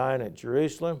dwell in Zion at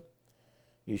Jerusalem.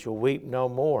 You shall weep no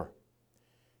more.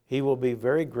 He will be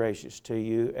very gracious to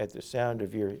you at the sound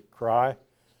of your cry.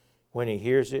 When he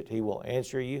hears it, he will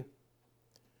answer you.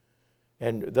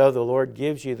 And though the Lord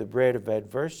gives you the bread of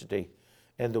adversity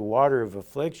and the water of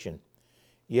affliction,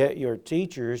 yet your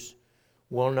teachers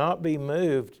will not be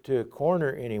moved to a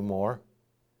corner anymore,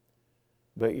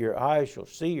 but your eyes shall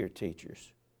see your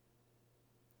teachers.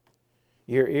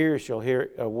 Your ears shall hear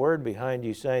a word behind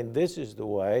you saying, this is the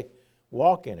way,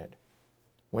 walk in it,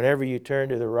 whenever you turn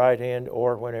to the right hand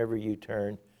or whenever you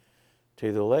turn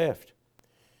to the left.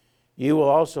 You will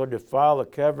also defile the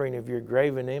covering of your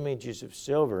graven images of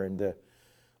silver and the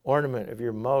ornament of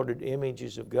your molded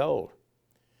images of gold.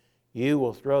 You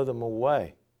will throw them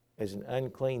away as an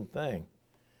unclean thing.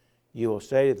 you will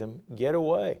say to them, get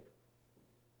away.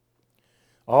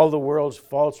 All the world's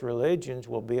false religions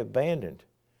will be abandoned.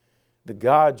 The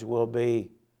gods will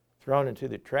be thrown into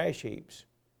the trash heaps.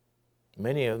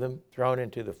 Many of them thrown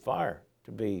into the fire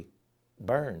to be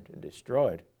burned and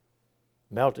destroyed,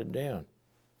 melted down,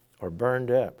 or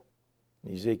burned up.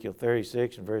 Ezekiel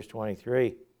 36 and verse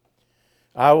 23.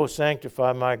 I will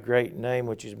sanctify my great name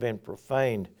which has been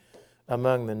profaned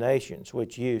among the nations,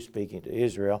 which you, speaking to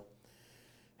Israel,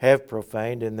 have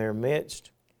profaned in their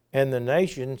midst. And the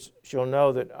nations shall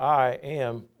know that I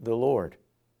am the Lord.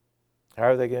 How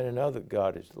are they going to know that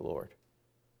God is the Lord?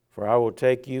 For I will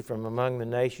take you from among the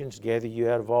nations, gather you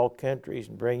out of all countries,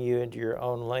 and bring you into your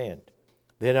own land.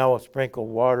 Then I will sprinkle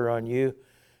water on you,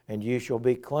 and you shall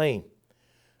be clean.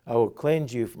 I will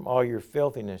cleanse you from all your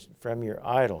filthiness and from your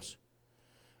idols.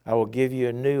 I will give you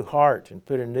a new heart and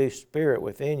put a new spirit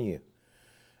within you.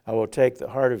 I will take the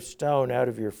heart of stone out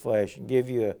of your flesh and give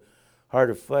you a heart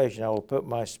of flesh, and I will put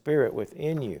my spirit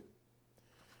within you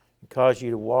and cause you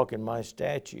to walk in my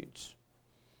statutes,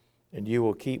 and you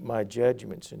will keep my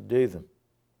judgments and do them.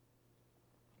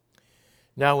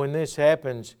 Now when this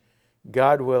happens,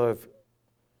 God will have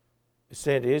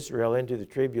sent Israel into the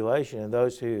tribulation, and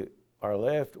those who are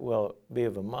left will be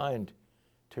of a mind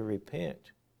to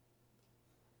repent.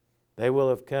 They will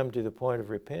have come to the point of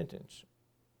repentance.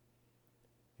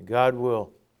 God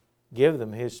will give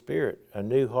them His Spirit, a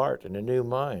new heart and a new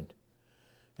mind.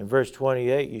 In verse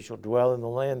 28, you shall dwell in the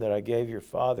land that I gave your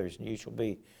fathers, and you shall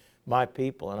be my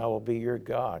people, and I will be your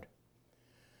God.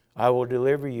 I will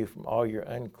deliver you from all your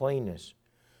uncleanness.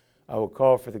 I will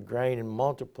call for the grain and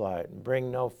multiply it, and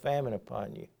bring no famine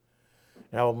upon you.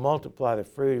 And I will multiply the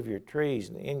fruit of your trees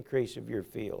and the increase of your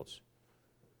fields,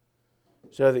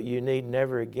 so that you need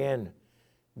never again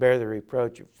bear the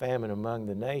reproach of famine among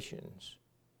the nations.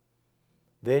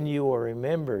 Then you will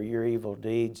remember your evil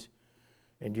deeds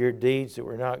and your deeds that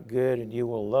were not good, and you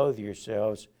will loathe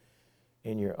yourselves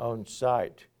in your own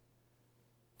sight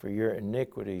for your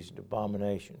iniquities and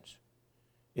abominations.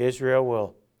 Israel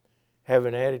will have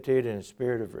an attitude and a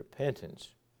spirit of repentance,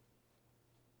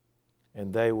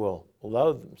 and they will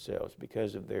loathe themselves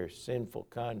because of their sinful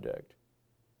conduct.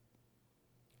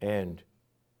 And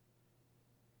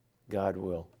God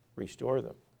will restore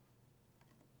them.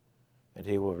 And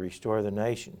He will restore the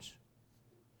nations.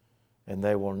 And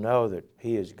they will know that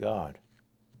He is God.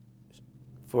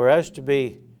 For us to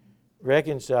be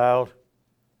reconciled,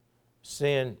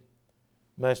 sin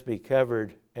must be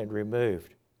covered and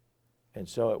removed. And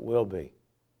so it will be.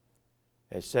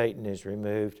 As Satan is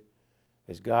removed,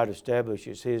 as God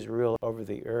establishes His rule over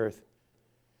the earth,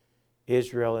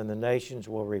 Israel and the nations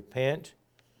will repent,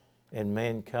 and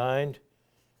mankind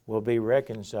will be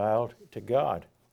reconciled to God.